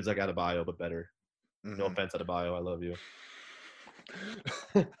dudes like Adebayo but better. Mm-hmm. No offense, Adebayo, I love you.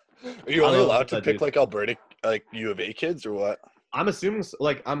 Are you only allowed to pick like Alberta, like U of A kids, or what? I'm assuming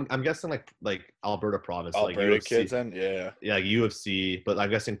like I'm guessing like Alberta province, Alberta like UFC, kids, then yeah, like UFC. But I'm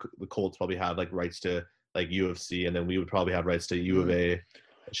guessing the Colts probably have like rights to like UFC, and then we would probably have rights to U of A, and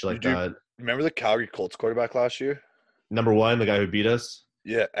shit like that. Remember the Calgary Colts quarterback last year? Number 1, the guy who beat us.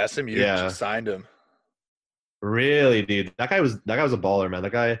 Yeah, SMU just signed him. Really, dude? That guy was a baller, man.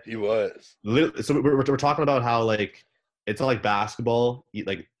 That guy. He was. So we're talking about how like it's not like basketball.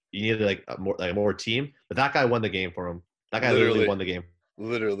 Like you needed like a more team, but that guy won the game for him. That guy literally won the game.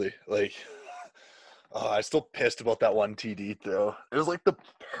 Literally, like, I still pissed about that one TD throw. It was like the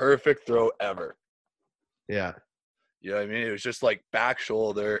perfect throw ever. Yeah. You know what I mean? It was just like back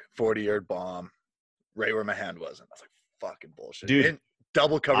shoulder, 40-yard bomb, right where my hand was. And I was like, fucking bullshit. Dude. And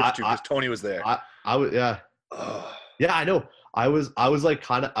double coverage too, because Tony was there. I was, yeah. Yeah, I know. I was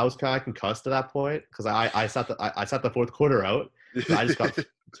kind of concussed at that point because I sat the fourth quarter out. So I just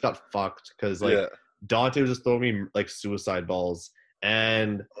got fucked because like Dante was just throwing me like suicide balls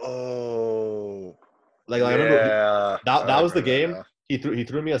and I remember that was the game. He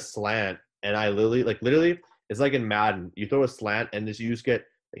threw me a slant and I literally it's like in Madden. You throw a slant and you just get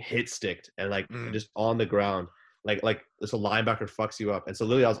hit sticked and just on the ground like this a linebacker fucks you up and so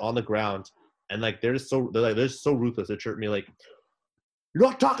literally I was on the ground and like they're just so ruthless. They chirp me like, "You're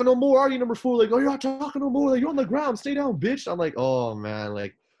not talking no more, are you, number 4?" Like, "Oh, you're not talking no more. Like, you're on the ground. Stay down, bitch." I'm like, "Oh man,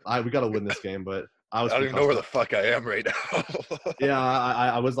 like we gotta win this game." But I don't even know where the fuck I am right now. Yeah,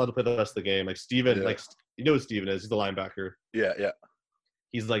 I was allowed to play the rest of the game. Like Steven, like you know who Steven is. He's the linebacker. Yeah.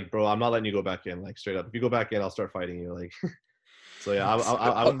 He's like, "Bro, I'm not letting you go back in. Like straight up, if you go back in, I'll start fighting you." Like, so yeah,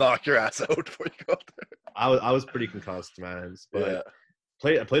 I'll knock your ass out before you go there. I was pretty concussed, man. But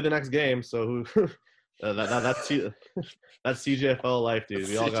play the next game. So who? That's CJFL life, dude.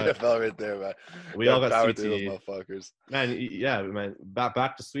 We all got CJFL right there, man. We all got CTE. Those motherfuckers. Man, yeah, man.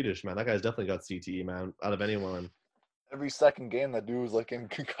 Back to Swedish, man. That guy's definitely got CTE, man. Out of anyone. Every second game, that dude was like in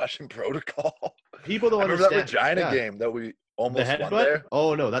concussion protocol. People don't understand. Remember that Regina game that we almost won there?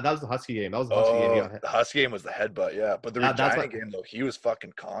 Oh no, that was the Husky game. That was the Husky game. The Husky game was the headbutt, yeah. But the Regina game though, he was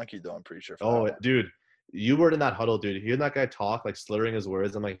fucking conky though. I'm pretty sure. Dude. You were in that huddle, dude. Hearing that guy talk, like slurring his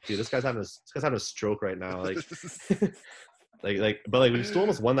words, I'm like, dude, this guy's having a stroke right now. Like, but we still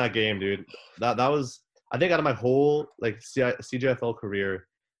almost won that game, dude. That was, I think, out of my whole like CJFL career,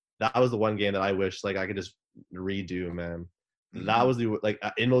 that was the one game that I wish like I could just redo, man. Mm-hmm. That was the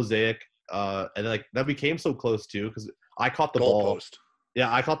in Mosaic, and like that became so close too because I caught the ball. Post.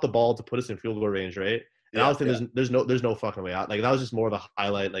 Yeah, I caught the ball to put us in field goal range, right? And I was thinking, there's no fucking way out. Like that was just more of a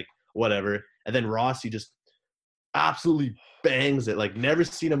highlight, like whatever. And then Rossi just absolutely bangs it. Like never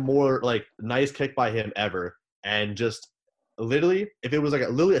seen a more like nice kick by him ever. And just literally, if it was like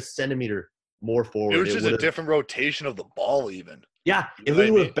literally a centimeter more forward, it was just a different rotation of the ball, even. Yeah, it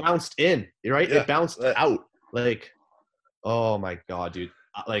literally would have bounced in. Right? Yeah, it bounced out. Like, oh my god, dude.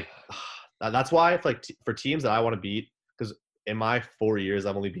 Like, that's why for teams that I want to beat, because in my 4 years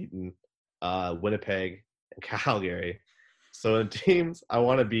I've only beaten Winnipeg and Calgary. So in teams I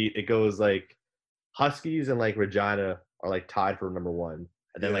want to beat, it goes like Huskies and like Regina are like tied for number 1,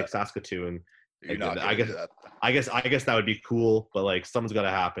 and then like Saskatoon. Like, I guess that would be cool, but like something's got to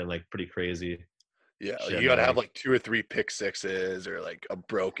happen, like pretty crazy. Yeah, like shit, you got to man. have like 2 or 3 pick sixes or like a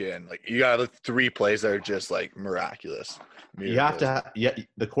broken. Like you got to have 3 plays that are just like miraculous. You have Miracles. to,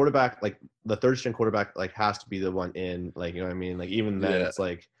 the quarterback, like the third string quarterback, like has to be the one in, like, you know what I mean? Like even then, Yeah. it's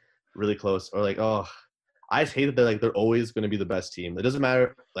like really close. Or like, oh, I just hate that they're always going to be the best team. It doesn't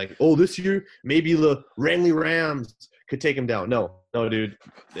matter. Like, oh, this year maybe the Wrangley Rams could take him down. No, dude.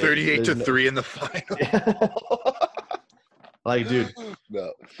 38-3 in the final. Like, dude,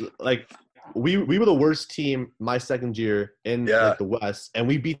 No. like we were the worst team my second year in like the West, and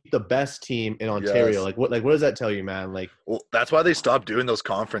we beat the best team in Ontario. Yes. What does that tell you, man? Like, Well, that's why they stopped doing those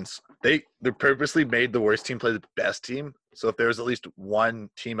conference. They purposely made the worst team play the best team. So if there was at least one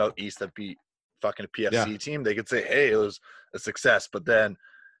team out east that beat fucking a PFC team, they could say, "Hey, it was a success." But then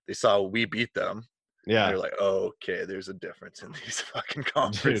they saw we beat them. yeah, they're like, "Oh, okay, there's a difference in these fucking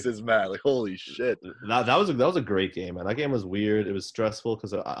conferences, dude. Man." Like, holy shit. That was a great game, man. That game was weird. It was stressful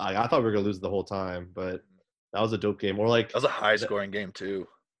because I thought we were gonna lose the whole time, but that was a dope game. Or like that was a high scoring game too.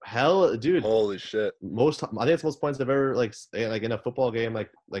 Hell, dude! Holy shit! I think it's most points I've ever like in a football game, like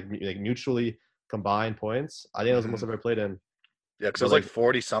mutually combined points. I think it was the most I've ever played in. Yeah, because it was like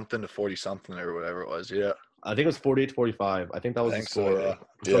 40 something to 40 something or whatever it was. Yeah, I think it was 48-45. I think that was the score,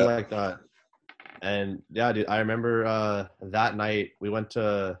 something like that. And yeah, dude, I remember that night we went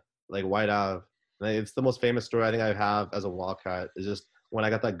to like White Ave. It's the most famous story I think I have as a Wildcat. Is just when I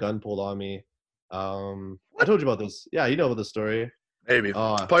got that gun pulled on me. I told you about this. Yeah, you know about the story. Maybe.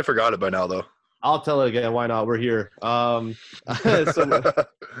 Probably forgot it by now though. I'll tell it again. Why not? We're here. Oh, it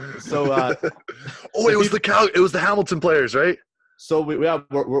was the Hamilton players, right? So we're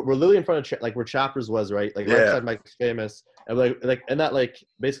literally in front of where Chapters was, right? Like right beside Mike's Famous, and and that like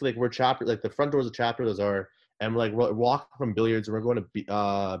basically like where Chapter, like the front doors of Chapters are, and we're walking from billiards and we're going to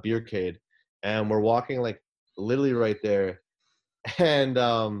Beercade, and we're walking like literally right there, and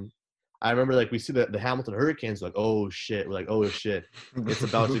I remember like we see the Hamilton Hurricanes, like, oh shit, we're like, oh shit, it's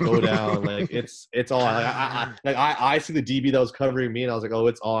about to go down, like it's on. Like I see the DB that was covering me, and I was like, oh,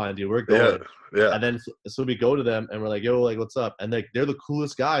 it's on, dude, we're going. Yeah. And then so we go to them and we're like, yo, like what's up? And they're the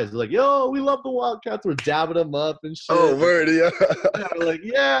coolest guys. They're like, yo, we love the Wildcats. We're dabbing them up and shit. Oh, word, yeah. We're like,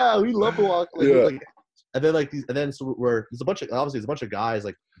 yeah, we love the Wildcats. Like, and then there's a bunch of guys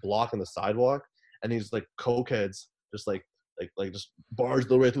like blocking the sidewalk, and these like cokeheads just like just barge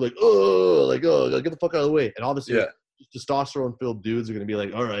the way through, like, get the fuck out of the way. And obviously, testosterone-filled dudes are gonna be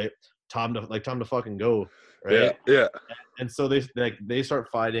like, all right, time to fucking go, right? Yeah. And so they start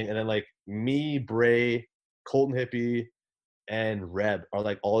fighting, and then like me, Bray, Colton Hippie, and Reb are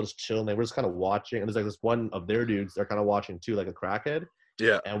like all just chilling. Like we're just kind of watching, and there's like this one of their dudes they're kind of watching too, like a crackhead.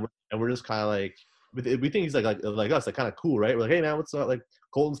 Yeah. And we're just kind of like, we think he's like us, like kind of cool, right? We're like, hey man, what's up? Like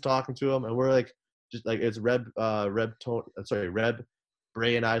Colton's talking to him, and we're like. Just like it's Reb, Bray,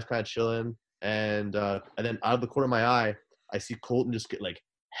 and I was kind of chilling, and then out of the corner of my eye, I see Colton just get like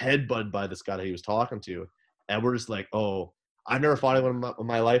headbutted by this guy that he was talking to, and we're just like, oh, I've never fought anyone in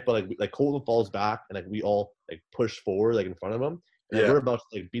my life, but like Colton falls back, and like we all like push forward like in front of him, and we're about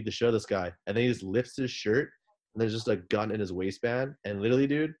to like beat the shit out of this guy, and then he just lifts his shirt, and there's just a gun in his waistband, and literally,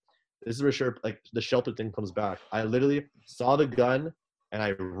 dude, this is where sure like the shelter thing comes back. I literally saw the gun. And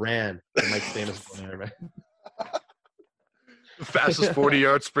I ran to Mike's Famous there, man. The fastest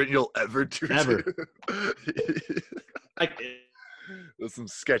 40-yard sprint you'll ever do. Ever. That's some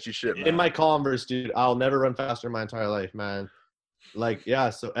sketchy shit, man. In my Converse, dude, I'll never run faster in my entire life, man. Like, yeah.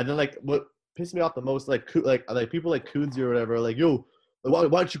 So, and then like, what pissed me off the most, like people like Koodsy or whatever, like, yo, why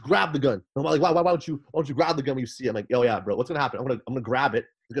don't you grab the gun? I'm like, why don't you grab the gun when you see it? I'm like, oh yeah, bro, what's gonna happen? I'm gonna grab it.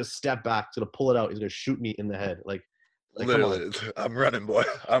 He's gonna step back. He's gonna pull it out. He's gonna shoot me in the head. Like literally, I'm running, boy.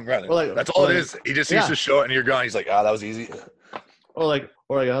 I'm running. That's all it is. He just needs to show it, and you're gone. He's like, that was easy. Or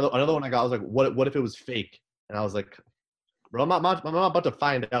another one I got. I was like, what if it was fake? And I was like, bro, I'm not about to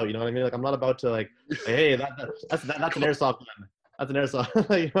find out. You know what I mean? Like, I'm not about to like, hey, that's an airsoft gun. That's an airsoft.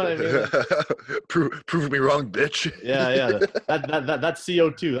 You know what I mean? Prove me wrong, bitch. Yeah. That's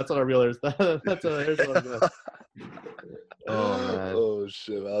CO2. That's not a real airsoft. That's an airsoft gun. Oh man. Oh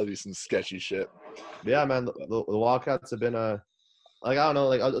shit, that'll be some sketchy shit. Yeah, man. The Wildcats have been like, I don't know,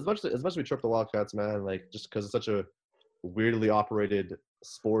 like as much as we trip the Wildcats, man, like just because it's such a weirdly operated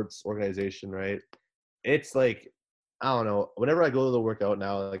sports organization, right? It's like, I don't know. Whenever I go to the workout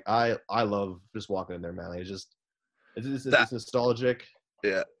now, like I love just walking in there, man. Like, it's nostalgic.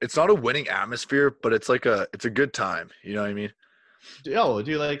 Yeah, it's not a winning atmosphere, but it's like it's a good time. You know what I mean? Dude,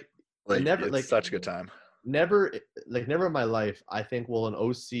 like it's such a good time. Never in my life, I think, will an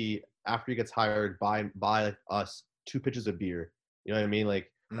OC after he gets hired buy like us 2 pitchers of beer. You know what I mean? Like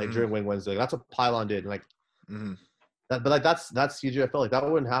during Wing Wednesday, that's what Pylon did. And like, But like that's CJ. I felt like that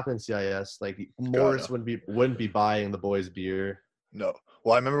wouldn't happen in CIS. Like Morris wouldn't be buying the boys beer. No.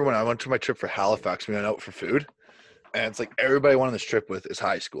 Well, I remember when I went to my trip for Halifax, we went out for food, and it's like everybody I went on this trip with is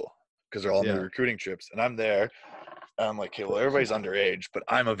high school because they're all on the recruiting trips, and I'm there. And I'm like, okay, well, everybody's underage, but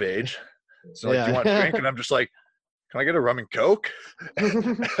I'm of age. So like, do you want a drink? And I'm just like, can I get a rum and Coke?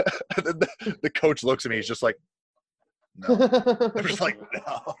 And then the coach looks at me. He's just like, no. I'm just like,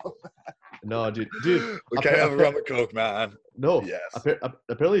 no. No, dude. We can't have a rum and Coke, man. No. Yes.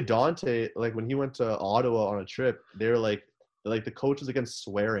 Apparently Dante, like when he went to Ottawa on a trip, they were like the coach was against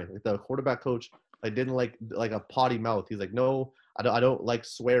swearing. Like the quarterback coach, like didn't like a potty mouth. He's like, no, I don't like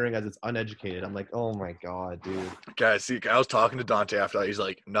swearing as it's uneducated. I'm like, oh my god, dude. Guys, see, I was talking to Dante after that. He's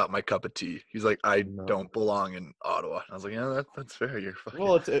like, not my cup of tea. He's like, I don't belong in Ottawa. And I was like, yeah, that's fair. You're fucking.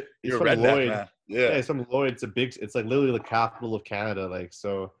 Well, it's you're from redneck, Lloyd. man. Yeah, it's from Lloyd. It's like literally the capital of Canada. Like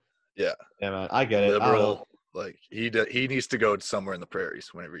so. Yeah. Yeah, man. I get it. Liberal. Like he needs to go somewhere in the prairies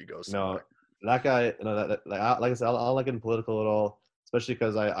whenever he goes somewhere. No, that guy. No, like I said, I don't like getting political at all, especially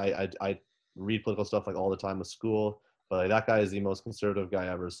because I read political stuff like all the time with school. But like, that guy is the most conservative guy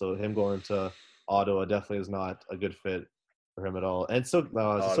ever. So him going to Ottawa definitely is not a good fit for him at all. And so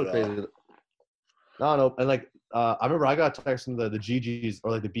it's so crazy. No, and like I remember I got a text from the GGs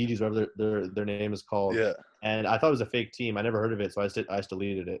or like the BGs, whatever their name is called. Yeah. And I thought it was a fake team. I never heard of it, so I just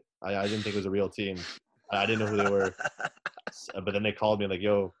deleted it. I didn't think it was a real team. I didn't know who they were. But then they called me like,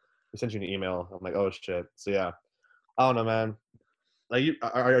 "Yo, we sent you an email." I'm like, "Oh shit." So yeah, I don't know, man. Like,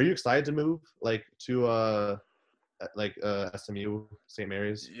 are you excited to move like to SMU, St.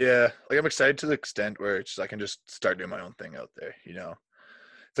 Mary's? Yeah, like I'm excited to the extent where it's just, I can just start doing my own thing out there. You know,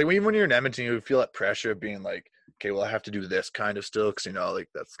 it's like even when you're in Edmonton, you feel that pressure of being like, okay, well, I have to do this kind of still because like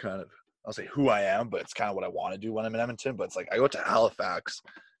that's kind of I'll say who I am, but it's kind of what I want to do when I'm in Edmonton. But it's like I go to Halifax.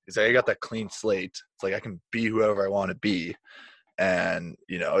 It's like I got that clean slate. It's like I can be whoever I want to be. And,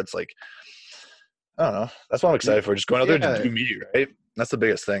 it's like, I don't know. That's what I'm excited for. Just going out there to do me, right? That's the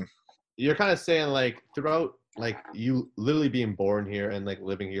biggest thing. You're kind of saying like throughout like you literally being born here and like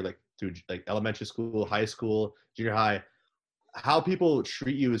living here like through like elementary school, high school, junior high, how people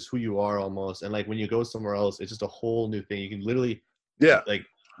treat you is who you are almost. And like when you go somewhere else, it's just a whole new thing. You can literally like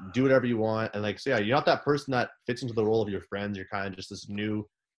do whatever you want. And like, so yeah, you're not that person that fits into the role of your friends. You're kind of just this new,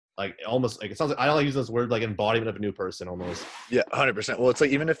 like almost like it sounds like I don't like using this word like embodiment of a new person almost. Yeah, 100%. Well, it's like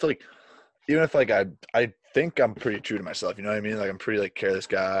even if I think I'm pretty true to myself, you know what I mean? Like I'm pretty like careless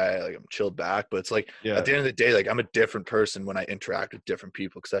guy, like I'm chilled back, but it's like at the end of the day, like I'm a different person when I interact with different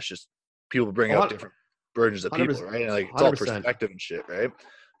people because that's just people bring out different versions of people, right? And like it's all perspective and shit, right?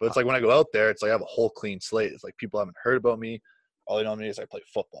 But it's like when I go out there, it's like I have a whole clean slate. It's like people haven't heard about me. All they know me is I play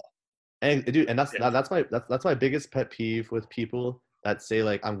football. And dude, and that's my biggest pet peeve with people that say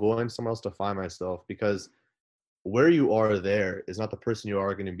like I'm going somewhere else to find myself, because where you are there is not the person you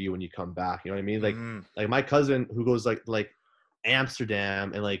are going to be when you come back. You know what I mean? Like my cousin who goes like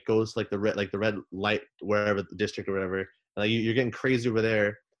Amsterdam and like goes like the red light wherever the district or whatever. Like you're getting crazy over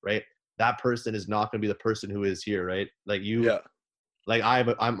there, right? That person is not going to be the person who is here, right? Like you, like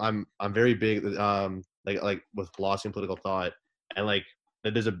I'm very big like with philosophy and political thought, and like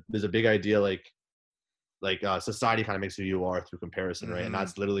there's a big idea like society kind of makes who you are through comparison, right? And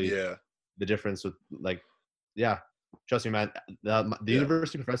that's literally the difference with like, trust me, man. The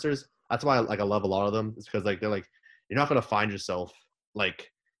university professors, that's why I love a lot of them. It's because like they're like, you're not gonna find yourself like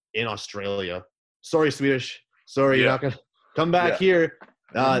in Australia. Sorry, Swedish. Sorry, you're not gonna come back here.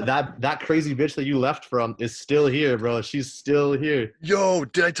 That crazy bitch that you left from is still here, bro. She's still here. Yo,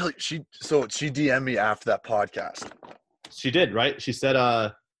 did I tell you? She DM'd me after that podcast. She did, right? She said,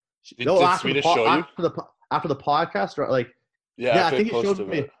 did Swedish show you? After the podcast, right? Like, I think he showed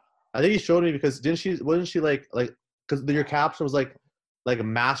me. I think he showed me because wasn't she like because your caption was like a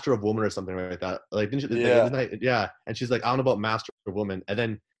master of woman or something like that. Like, didn't she? And she's like, I don't know about master of woman, and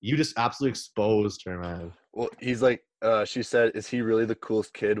then you just absolutely exposed her, man. Well, he's like, she said, is he really the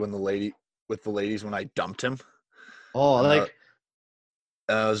coolest kid with the ladies when I dumped him? Oh, like.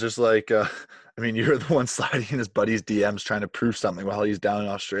 I was just like, I mean, you're the one sliding in his buddy's DMs trying to prove something while he's down in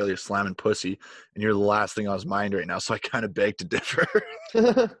Australia slamming pussy, and you're the last thing on his mind right now. So I kind of beg to differ.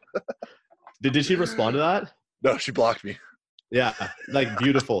 Did she respond to that? No, she blocked me. Yeah, like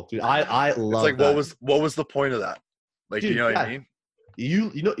beautiful, dude. I love. It's like that. What was the point of that? Like, dude, you know what I mean?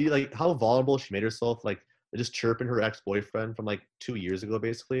 You know like how vulnerable she made herself, like just chirping her ex-boyfriend from like 2 years ago,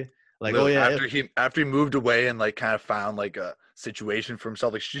 basically. Like, after he moved away and like kind of found like a situation for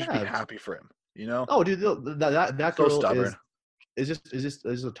himself, like she should be happy for him, you know? Oh, dude, that girl so stubborn. is just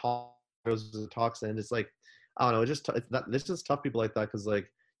a toxin. It's like, I don't know. It's just tough people like that because like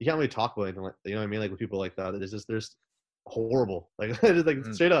you can't really talk about anything like, you know what I mean? Like with people like that, there's horrible. Like just like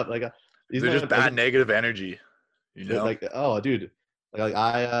straight up, like they're just bad negative energy. You know, like oh, dude, like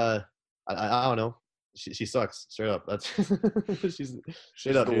I don't know. She sucks straight up. That's she's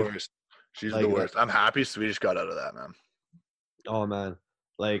straight up, the dude. worst. She's the worst. I'm happy Swedish got out of that, man. Oh man,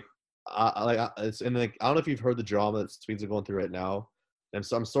 like it's and like I don't know if you've heard the drama that Swedes are going through right now. And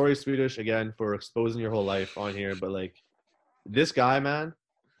so I'm sorry, Swedish, again for exposing your whole life on here, but like this guy, man,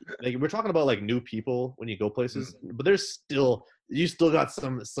 like we're talking about like new people when you go places, but there's still you still got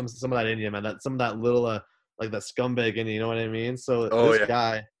some of that in you, man. That some of that little like that scumbag in you, you know what I mean? So this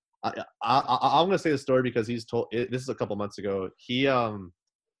guy. I'm gonna say the story because he's told. This is a couple months ago. He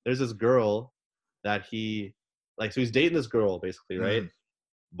there's this girl that he like. So he's dating this girl basically, right?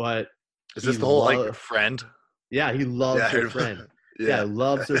 But is this the whole like friend? Yeah, he loves her friend. Yeah,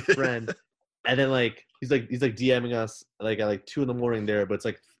 loves her friend. And then like he's like DMing us like at like 2 a.m. there, but it's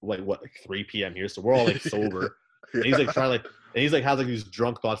like what 3 p.m. here, so we're all like sober. And he's like trying and he's like has like these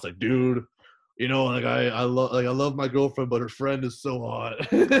drunk thoughts like, dude. You know, like I love my girlfriend, but her friend is so hot.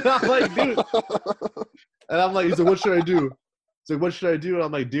 I'm like, dude. And I'm like, he's like, what should I do? He's like, what should I do? And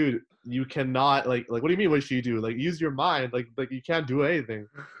I'm like, dude, you cannot like what do you mean? What should you do? Like, use your mind. Like you can't do anything.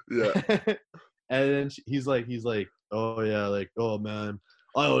 Yeah. And then he's like, oh yeah, like oh man,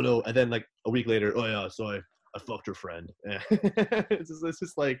 I don't know. And then like a week later, oh yeah, so I fucked her friend. It's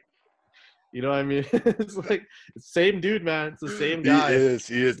just like. You know what I mean? It's like same dude, man. It's the same guy. He is.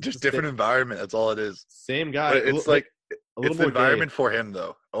 Just different environment. That's all it is. Same guy. But it's like it's the environment for him,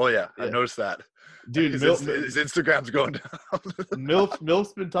 though. Oh yeah, I noticed that. Dude, his Instagram's going down.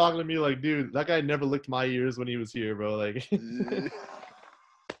 Milf's been talking to me like, dude, that guy never licked my ears when he was here, bro. Like,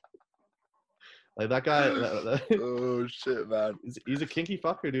 like that guy. Oh shit, man. He's a kinky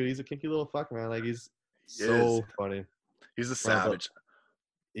fucker, dude. He's a kinky little fuck, man. Like he's so funny. He's a savage.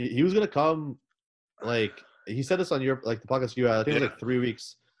 He was gonna come, like he said this on your like the podcast you had. I think it was like 3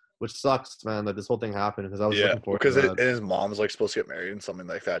 weeks, which sucks, man. That this whole thing happened because I was looking forward to that. Because his mom's like supposed to get married and something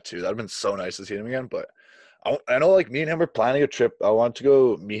like that too. That'd been so nice to see him again. But I know like me and him were planning a trip. I want to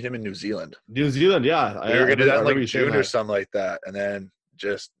go meet him in New Zealand. New Zealand, yeah. We were gonna do that in like June or something like that, and then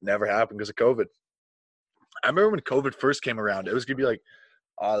just never happened because of COVID. I remember when COVID first came around, it was gonna be like,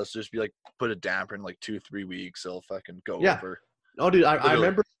 oh, let's just be like put a damper in like 2-3 weeks. It'll fucking go over. Oh, dude, I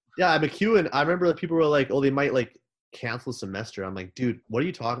remember. Yeah, at McEwen, I remember that people were like, "Oh, they might like cancel a semester." I'm like, dude, what are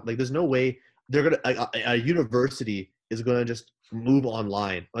you talking? Like, there's no way they're gonna a university is gonna just move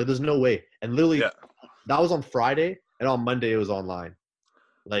online. Like, there's no way. And literally, that was on Friday, and on Monday it was online.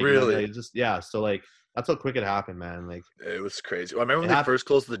 Like, really? Like, so like that's how quick it happened, man. Like, it was crazy. Well, I remember when they first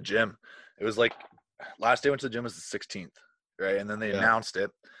closed the gym. It was like last day I went to the gym was the 16th, right? And then they announced it,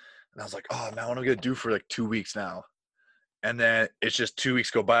 and I was like, oh man, what am I gonna do for like 2 weeks now? And then it's just 2 weeks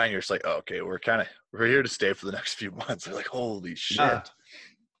go by and you're just like, oh, okay, we're here to stay for the next few months. They're like, holy shit. Yeah.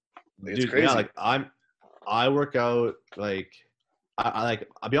 It's crazy. Yeah, like I work out like I'll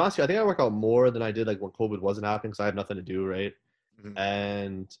be honest with you, I think I work out more than I did like when COVID wasn't happening because I had nothing to do, right? Mm-hmm.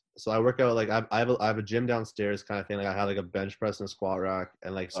 And so I work out like I have a gym downstairs kind of thing. Like I have like a bench press and a squat rack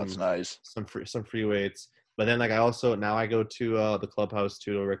and like some free weights. But then like I also now I go to the clubhouse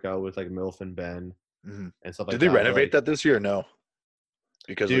too to work out with like Milf and Ben. Mm-hmm. And stuff like Did they renovate that this year or no?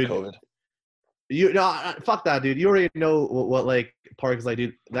 Because of COVID. Fuck that, dude. You already know what like Park is like,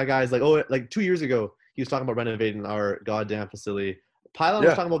 dude. That guy's like, oh, like 2 years ago, he was talking about renovating our goddamn facility. Pylon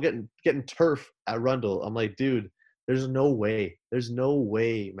was talking about getting turf at Rundle. I'm like, dude, there's no way. There's no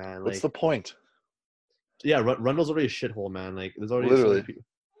way, man. What's the point? Yeah, Rundle's already a shithole, man. Like, there's already literally. So many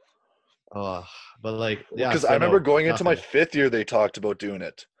people. But like, yeah. Because I remember going into my 5th year, they talked about doing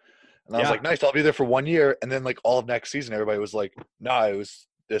it. And I was like, nice, I'll be there for 1 year. And then like all of next season, everybody was like, nah, it was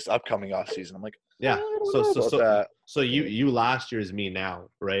this upcoming off season. I'm like, yeah. So you last year is me now,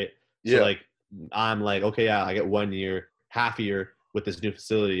 right? Yeah. So like, I'm like, okay, yeah, I get 1 year, half a year with this new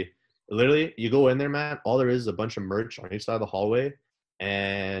facility. Literally, you go in there, man, all there is a bunch of merch on each side of the hallway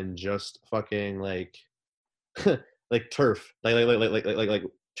and just fucking like, like turf, like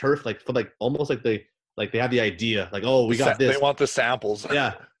turf, like for like almost like they have the idea, like, oh, we got this. They want the samples.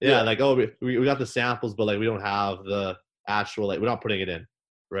 Yeah. Like, oh, we got the samples, but like we don't have the actual, like we're not putting it in,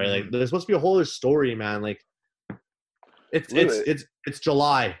 right? Mm-hmm. Like there's supposed to be a whole other story, man. Like it's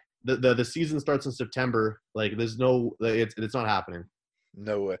July. The season starts in September. Like there's no, it's not happening.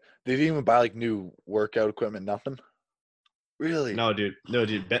 No way. They didn't even buy like new workout equipment. Nothing. Really? No, dude.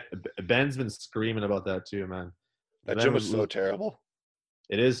 Ben's been screaming about that too, man. That gym was so terrible.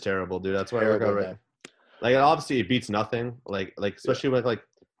 It is terrible, dude. That's why I work out right. Like obviously it beats nothing. Like especially with like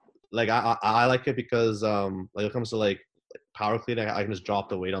I like it because like when it comes to like power cleaning, I can just drop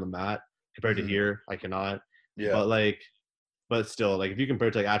the weight on the mat compared to here. I cannot. But still, like if you compare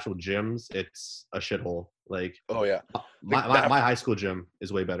it to like actual gyms, it's a shithole. Like oh yeah, my high school gym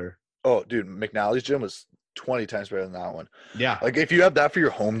is way better. Oh, dude, McNally's gym was 20 times better than that one. Yeah. Like if you have that for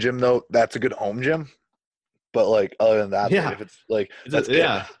your home gym though, that's a good home gym. But like other than that, yeah, like, if it's like that's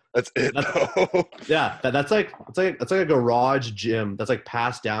it. That's like a garage gym that's like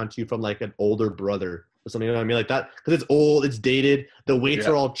passed down to you from like an older brother or something. You know what I mean? Like that because it's old, it's dated. The weights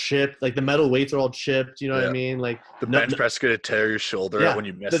are all chipped. Like the metal weights are all chipped. You know what I mean? Like the bench press is gonna tear your shoulder out when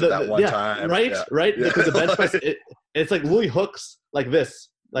you miss it that one time. Right. Because the bench press, it's like literally hooks like this.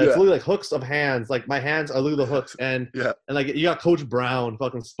 Like it's literally like hooks of hands. Like my hands are literally the hooks, and like you got Coach Brown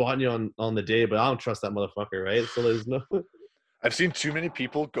fucking spotting you on the day, but I don't trust that motherfucker, right? So there's no. I've seen too many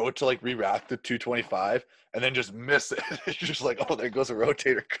people go to like re-rack the 225 and then just miss it. You're just like, oh, there goes a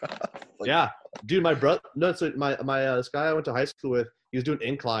rotator cuff. Like, yeah, dude, my brother. No, so my this guy I went to high school with, he was doing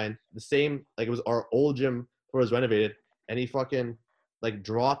incline, the same like it was our old gym before it was renovated, and he fucking like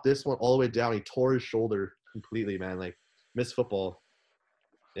dropped this one all the way down. He tore his shoulder completely, man. Like missed football.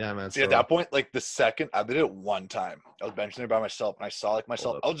 Yeah, man. See, at that point, like the second I did it one time, I was benching there by myself, and I saw like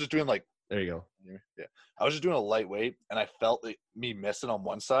myself. I was just doing like. There you go. Yeah, I was just doing a lightweight, and I felt like me missing on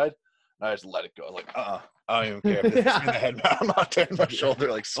one side, and I just let it go. I was like, I don't even care if it's in the head. I'm not tearing my shoulder.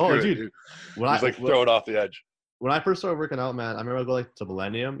 Like, screw it, dude. Just like throw it off the edge. When I first started working out, man, I remember I go like to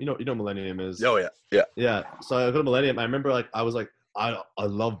Millennium. You know Millennium is. Oh yeah. So I go to Millennium. I remember like I was like I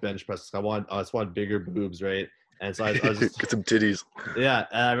love bench press. I just want bigger boobs, right? And so I was just, get some titties. Yeah,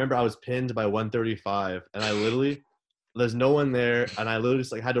 and I remember I was pinned by 135, and I literally there's no one there, and I literally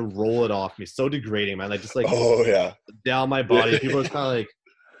just like had to roll it off me. So degrading, man. Like just like down my body. People were kind of like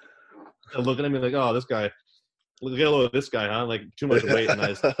looking at me like, oh, this guy. Look at a little of this guy, huh? Like too much weight, and I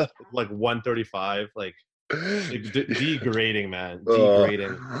just like 135, like degrading, man.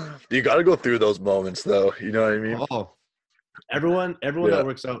 Degrading. You got to go through those moments, though. You know what I mean? Oh. Everyone that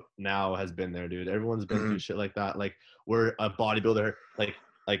works out now has been there, dude. Everyone's been through shit like that. Like where a bodybuilder like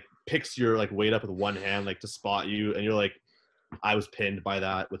picks your like weight up with one hand like to spot you, and you're like, I was pinned by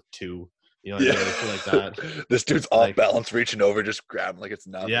that with two. You know what I mean? Like that. This dude's off balance, reaching over, just grabbing like it's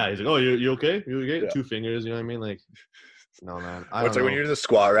nothing. Yeah, he's like, oh, you okay? You okay? Yeah. 2 fingers. You know what I mean? Like, no, man. It's like when you're in the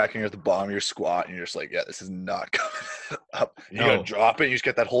squat rack and you're at the bottom of your squat, and you're just like, yeah, this is not coming up. You gotta drop it. And you just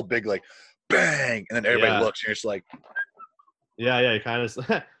get that whole big like bang, and then everybody looks, and you're just like. Yeah, you kind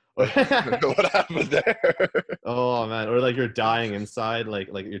of. What happened there? Oh man, or like you're dying inside, like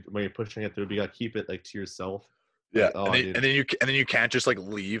when you're pushing it through, but you gotta keep it like to yourself. Yeah, like, and then you can't just like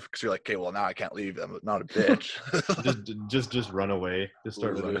leave because you're like, okay, well now I can't leave. I'm not a bitch. just run away. Just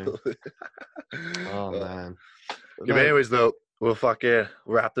start running. Oh man. Yeah, but anyways, though, we'll fucking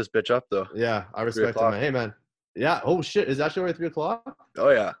wrap this bitch up though. Yeah, I respect it, man. Hey man. Yeah. Oh shit, is that already 3:00? Oh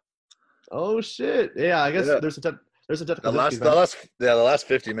yeah. Oh shit. Yeah, I guess there's a technical the last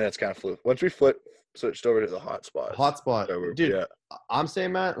 50 minutes kind of flew. Once we switched over to the hotspot. Dude, I'm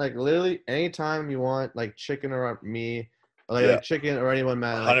saying, man, like literally anytime you want like chicken or me, or like chicken or anyone,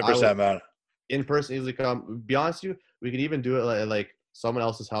 man. Like, 100%, man. In person, easily come. Be honest with you, we could even do it like someone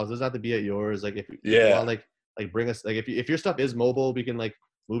else's house. It doesn't have to be at yours. Like if you want, like bring us, like if your stuff is mobile, we can like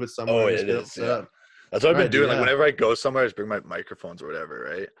move it somewhere. Oh, it is. Yeah. That's what I've been doing. Like whenever I go somewhere, I just bring my microphones or whatever,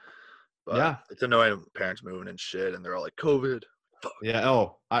 right? But it's annoying parents moving and shit, and they're all like COVID. Fuck. Yeah.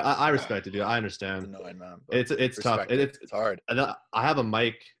 Oh, I respect it, dude. I understand. It's annoying, man. It's tough. It's hard. And I have a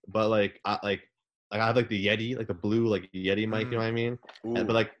mic, but like I have like the Yeti, like the blue like Yeti mic. You know what I mean? But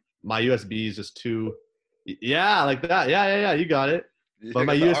like my USB is just too. Yeah, like that. Yeah. You got it. But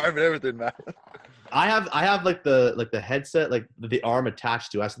my USB arm and everything, man. I have like the headset, like the arm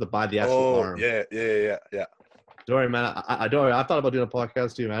attached to. I have to buy the actual arm. Yeah. Don't worry, man. I don't worry. I thought about doing a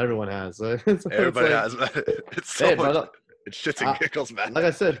podcast too, man. Everyone has. Everybody has, man. It's so much. It's shits and giggles, man. Like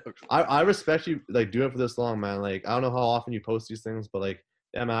I said, I respect you like doing it for this long, man. Like I don't know how often you post these things, but like,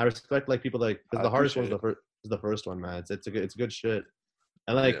 yeah, man, I respect like people like because the hardest one is the first one, man. It's good shit,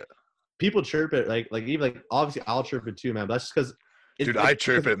 and like people chirp it, like even like obviously I'll chirp it too, man. But that's just because. Dude, I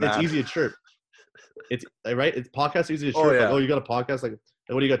chirp it, man. It's easy to chirp. It's right. It's podcast easy to chirp. Like, you got a podcast. Like,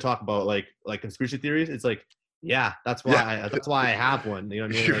 what do you got to talk about? Like conspiracy theories. It's like. Yeah, that's why. That's why I have one. You know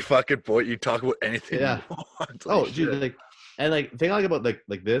what I mean? You're fucking boy. You talk about anything. Yeah. You want. Like, dude, like, and like, thing I like about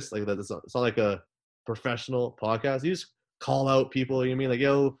like this, like that. It's not like a professional podcast. You just call out people. You know what I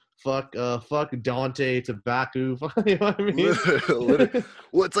mean? Like, fuck Dante Tobacco. You know what I mean? Literally.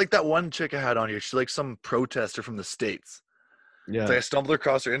 Well, it's like that one chick I had on here. She's like some protester from the States. Yeah. It's like I stumbled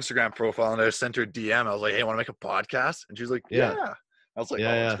across her Instagram profile and I sent her a DM. I was like, hey, want to make a podcast? And she's like, yeah. I was like,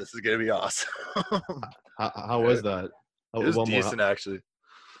 this is gonna be awesome. How was that? It was decent, actually.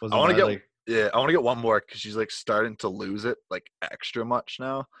 I want to get Yeah, I want to get one more because she's like starting to lose it like extra much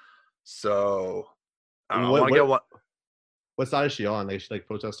now. So I don't know, I want to get one. What side is she on? Like, is she like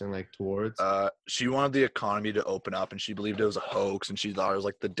protesting like towards? She wanted the economy to open up, and she believed it was a hoax, and she thought it was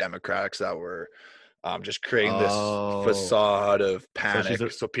like the Democrats that were just creating this facade of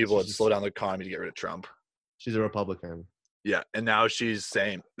panic so people would slow down the economy to get rid of Trump. She's a Republican. Yeah, and now she's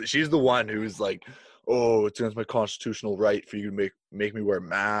saying she's the one who's like, oh, it's against my constitutional right for you to make me wear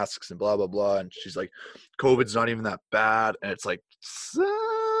masks and blah blah blah. And she's like, COVID's not even that bad, and it's like,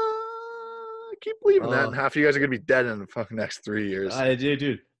 I keep believing that, and half of you guys are gonna be dead in the fucking next 3 years. I do,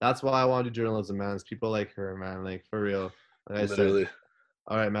 dude. That's why I want to do journalism, man. It's people like her, man. Like for real. Like literally.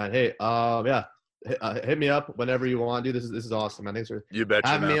 All right, man. Hey, yeah. Hit me up whenever you want, dude. This is awesome, man. Thanks for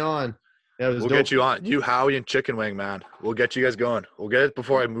having me on. Yeah, we'll get you on. You, Howie, and Chicken Wing, man. We'll get you guys going. We'll get it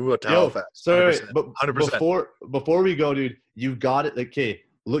before I move out to Halifax. Sorry, but 100%. Before we go, dude, you got it. Like, okay,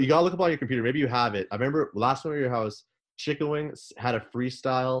 look, you gotta look up on your computer. Maybe you have it. I remember last time we were at your house, Chicken Wing had a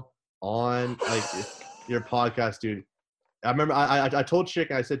freestyle on like your podcast, dude. I remember I told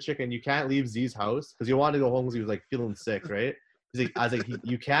Chicken, I said, Chicken, you can't leave Z's house because he wanted to go home because he was like feeling sick, right? I was like,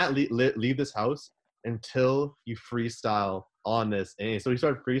 you can't leave this house until you freestyle on this. And so he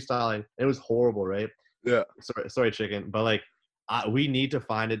started freestyling. It was horrible, right? Yeah. Sorry, Chicken, but like, we need to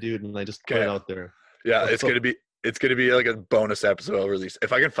find a dude and like just put it out there. Yeah, it's gonna be like a bonus episode release.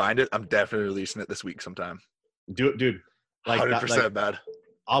 If I can find it, I'm definitely releasing it this week sometime. Dude. Like 100% bad.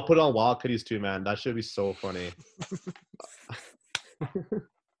 I'll put it on Wild Kitties too, man. That should be so funny.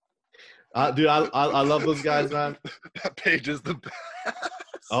 Dude, I love those guys, man. That page is the best.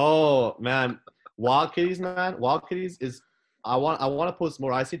 Oh man, Wild Kitties, man. Wild Kitties is. I want to post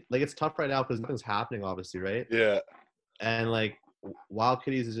more. I see, like, it's tough right now because nothing's happening, obviously, right? Yeah. And like, Wild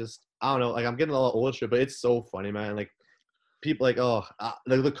Kitties is just, I don't know. Like, I'm getting a lot older, but it's so funny, man. Like, people like,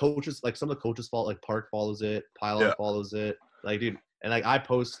 like the coaches, like some of the coaches like Park follows it, Pylon follows it. Like, dude, and like I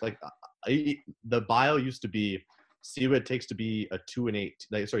post like, the bio used to be, see what it takes to be a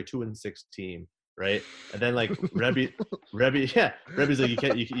 2-6 team, right? And then like Rebby's like,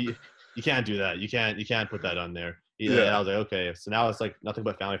 you can't do that. You can't put that on there. Yeah. And I was like, okay. So now it's like nothing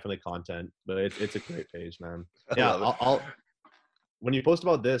but family friendly content, but it's a great page, man. Yeah, I'll when you post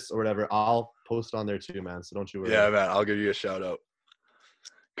about this or whatever, I'll post on there too, man. So don't you worry. Yeah, man. I'll give you a shout out.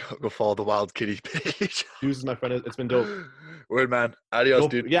 Go follow the Wild Kitty page. Juice, my friend. It's been dope. Word, man. Adios,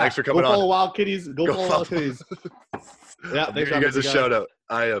 dude. Yeah, thanks for coming on. Go follow Wild Kitties. Go follow Wild Kitties. Yeah, thanks for you guys a shout out.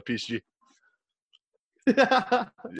 Peace G.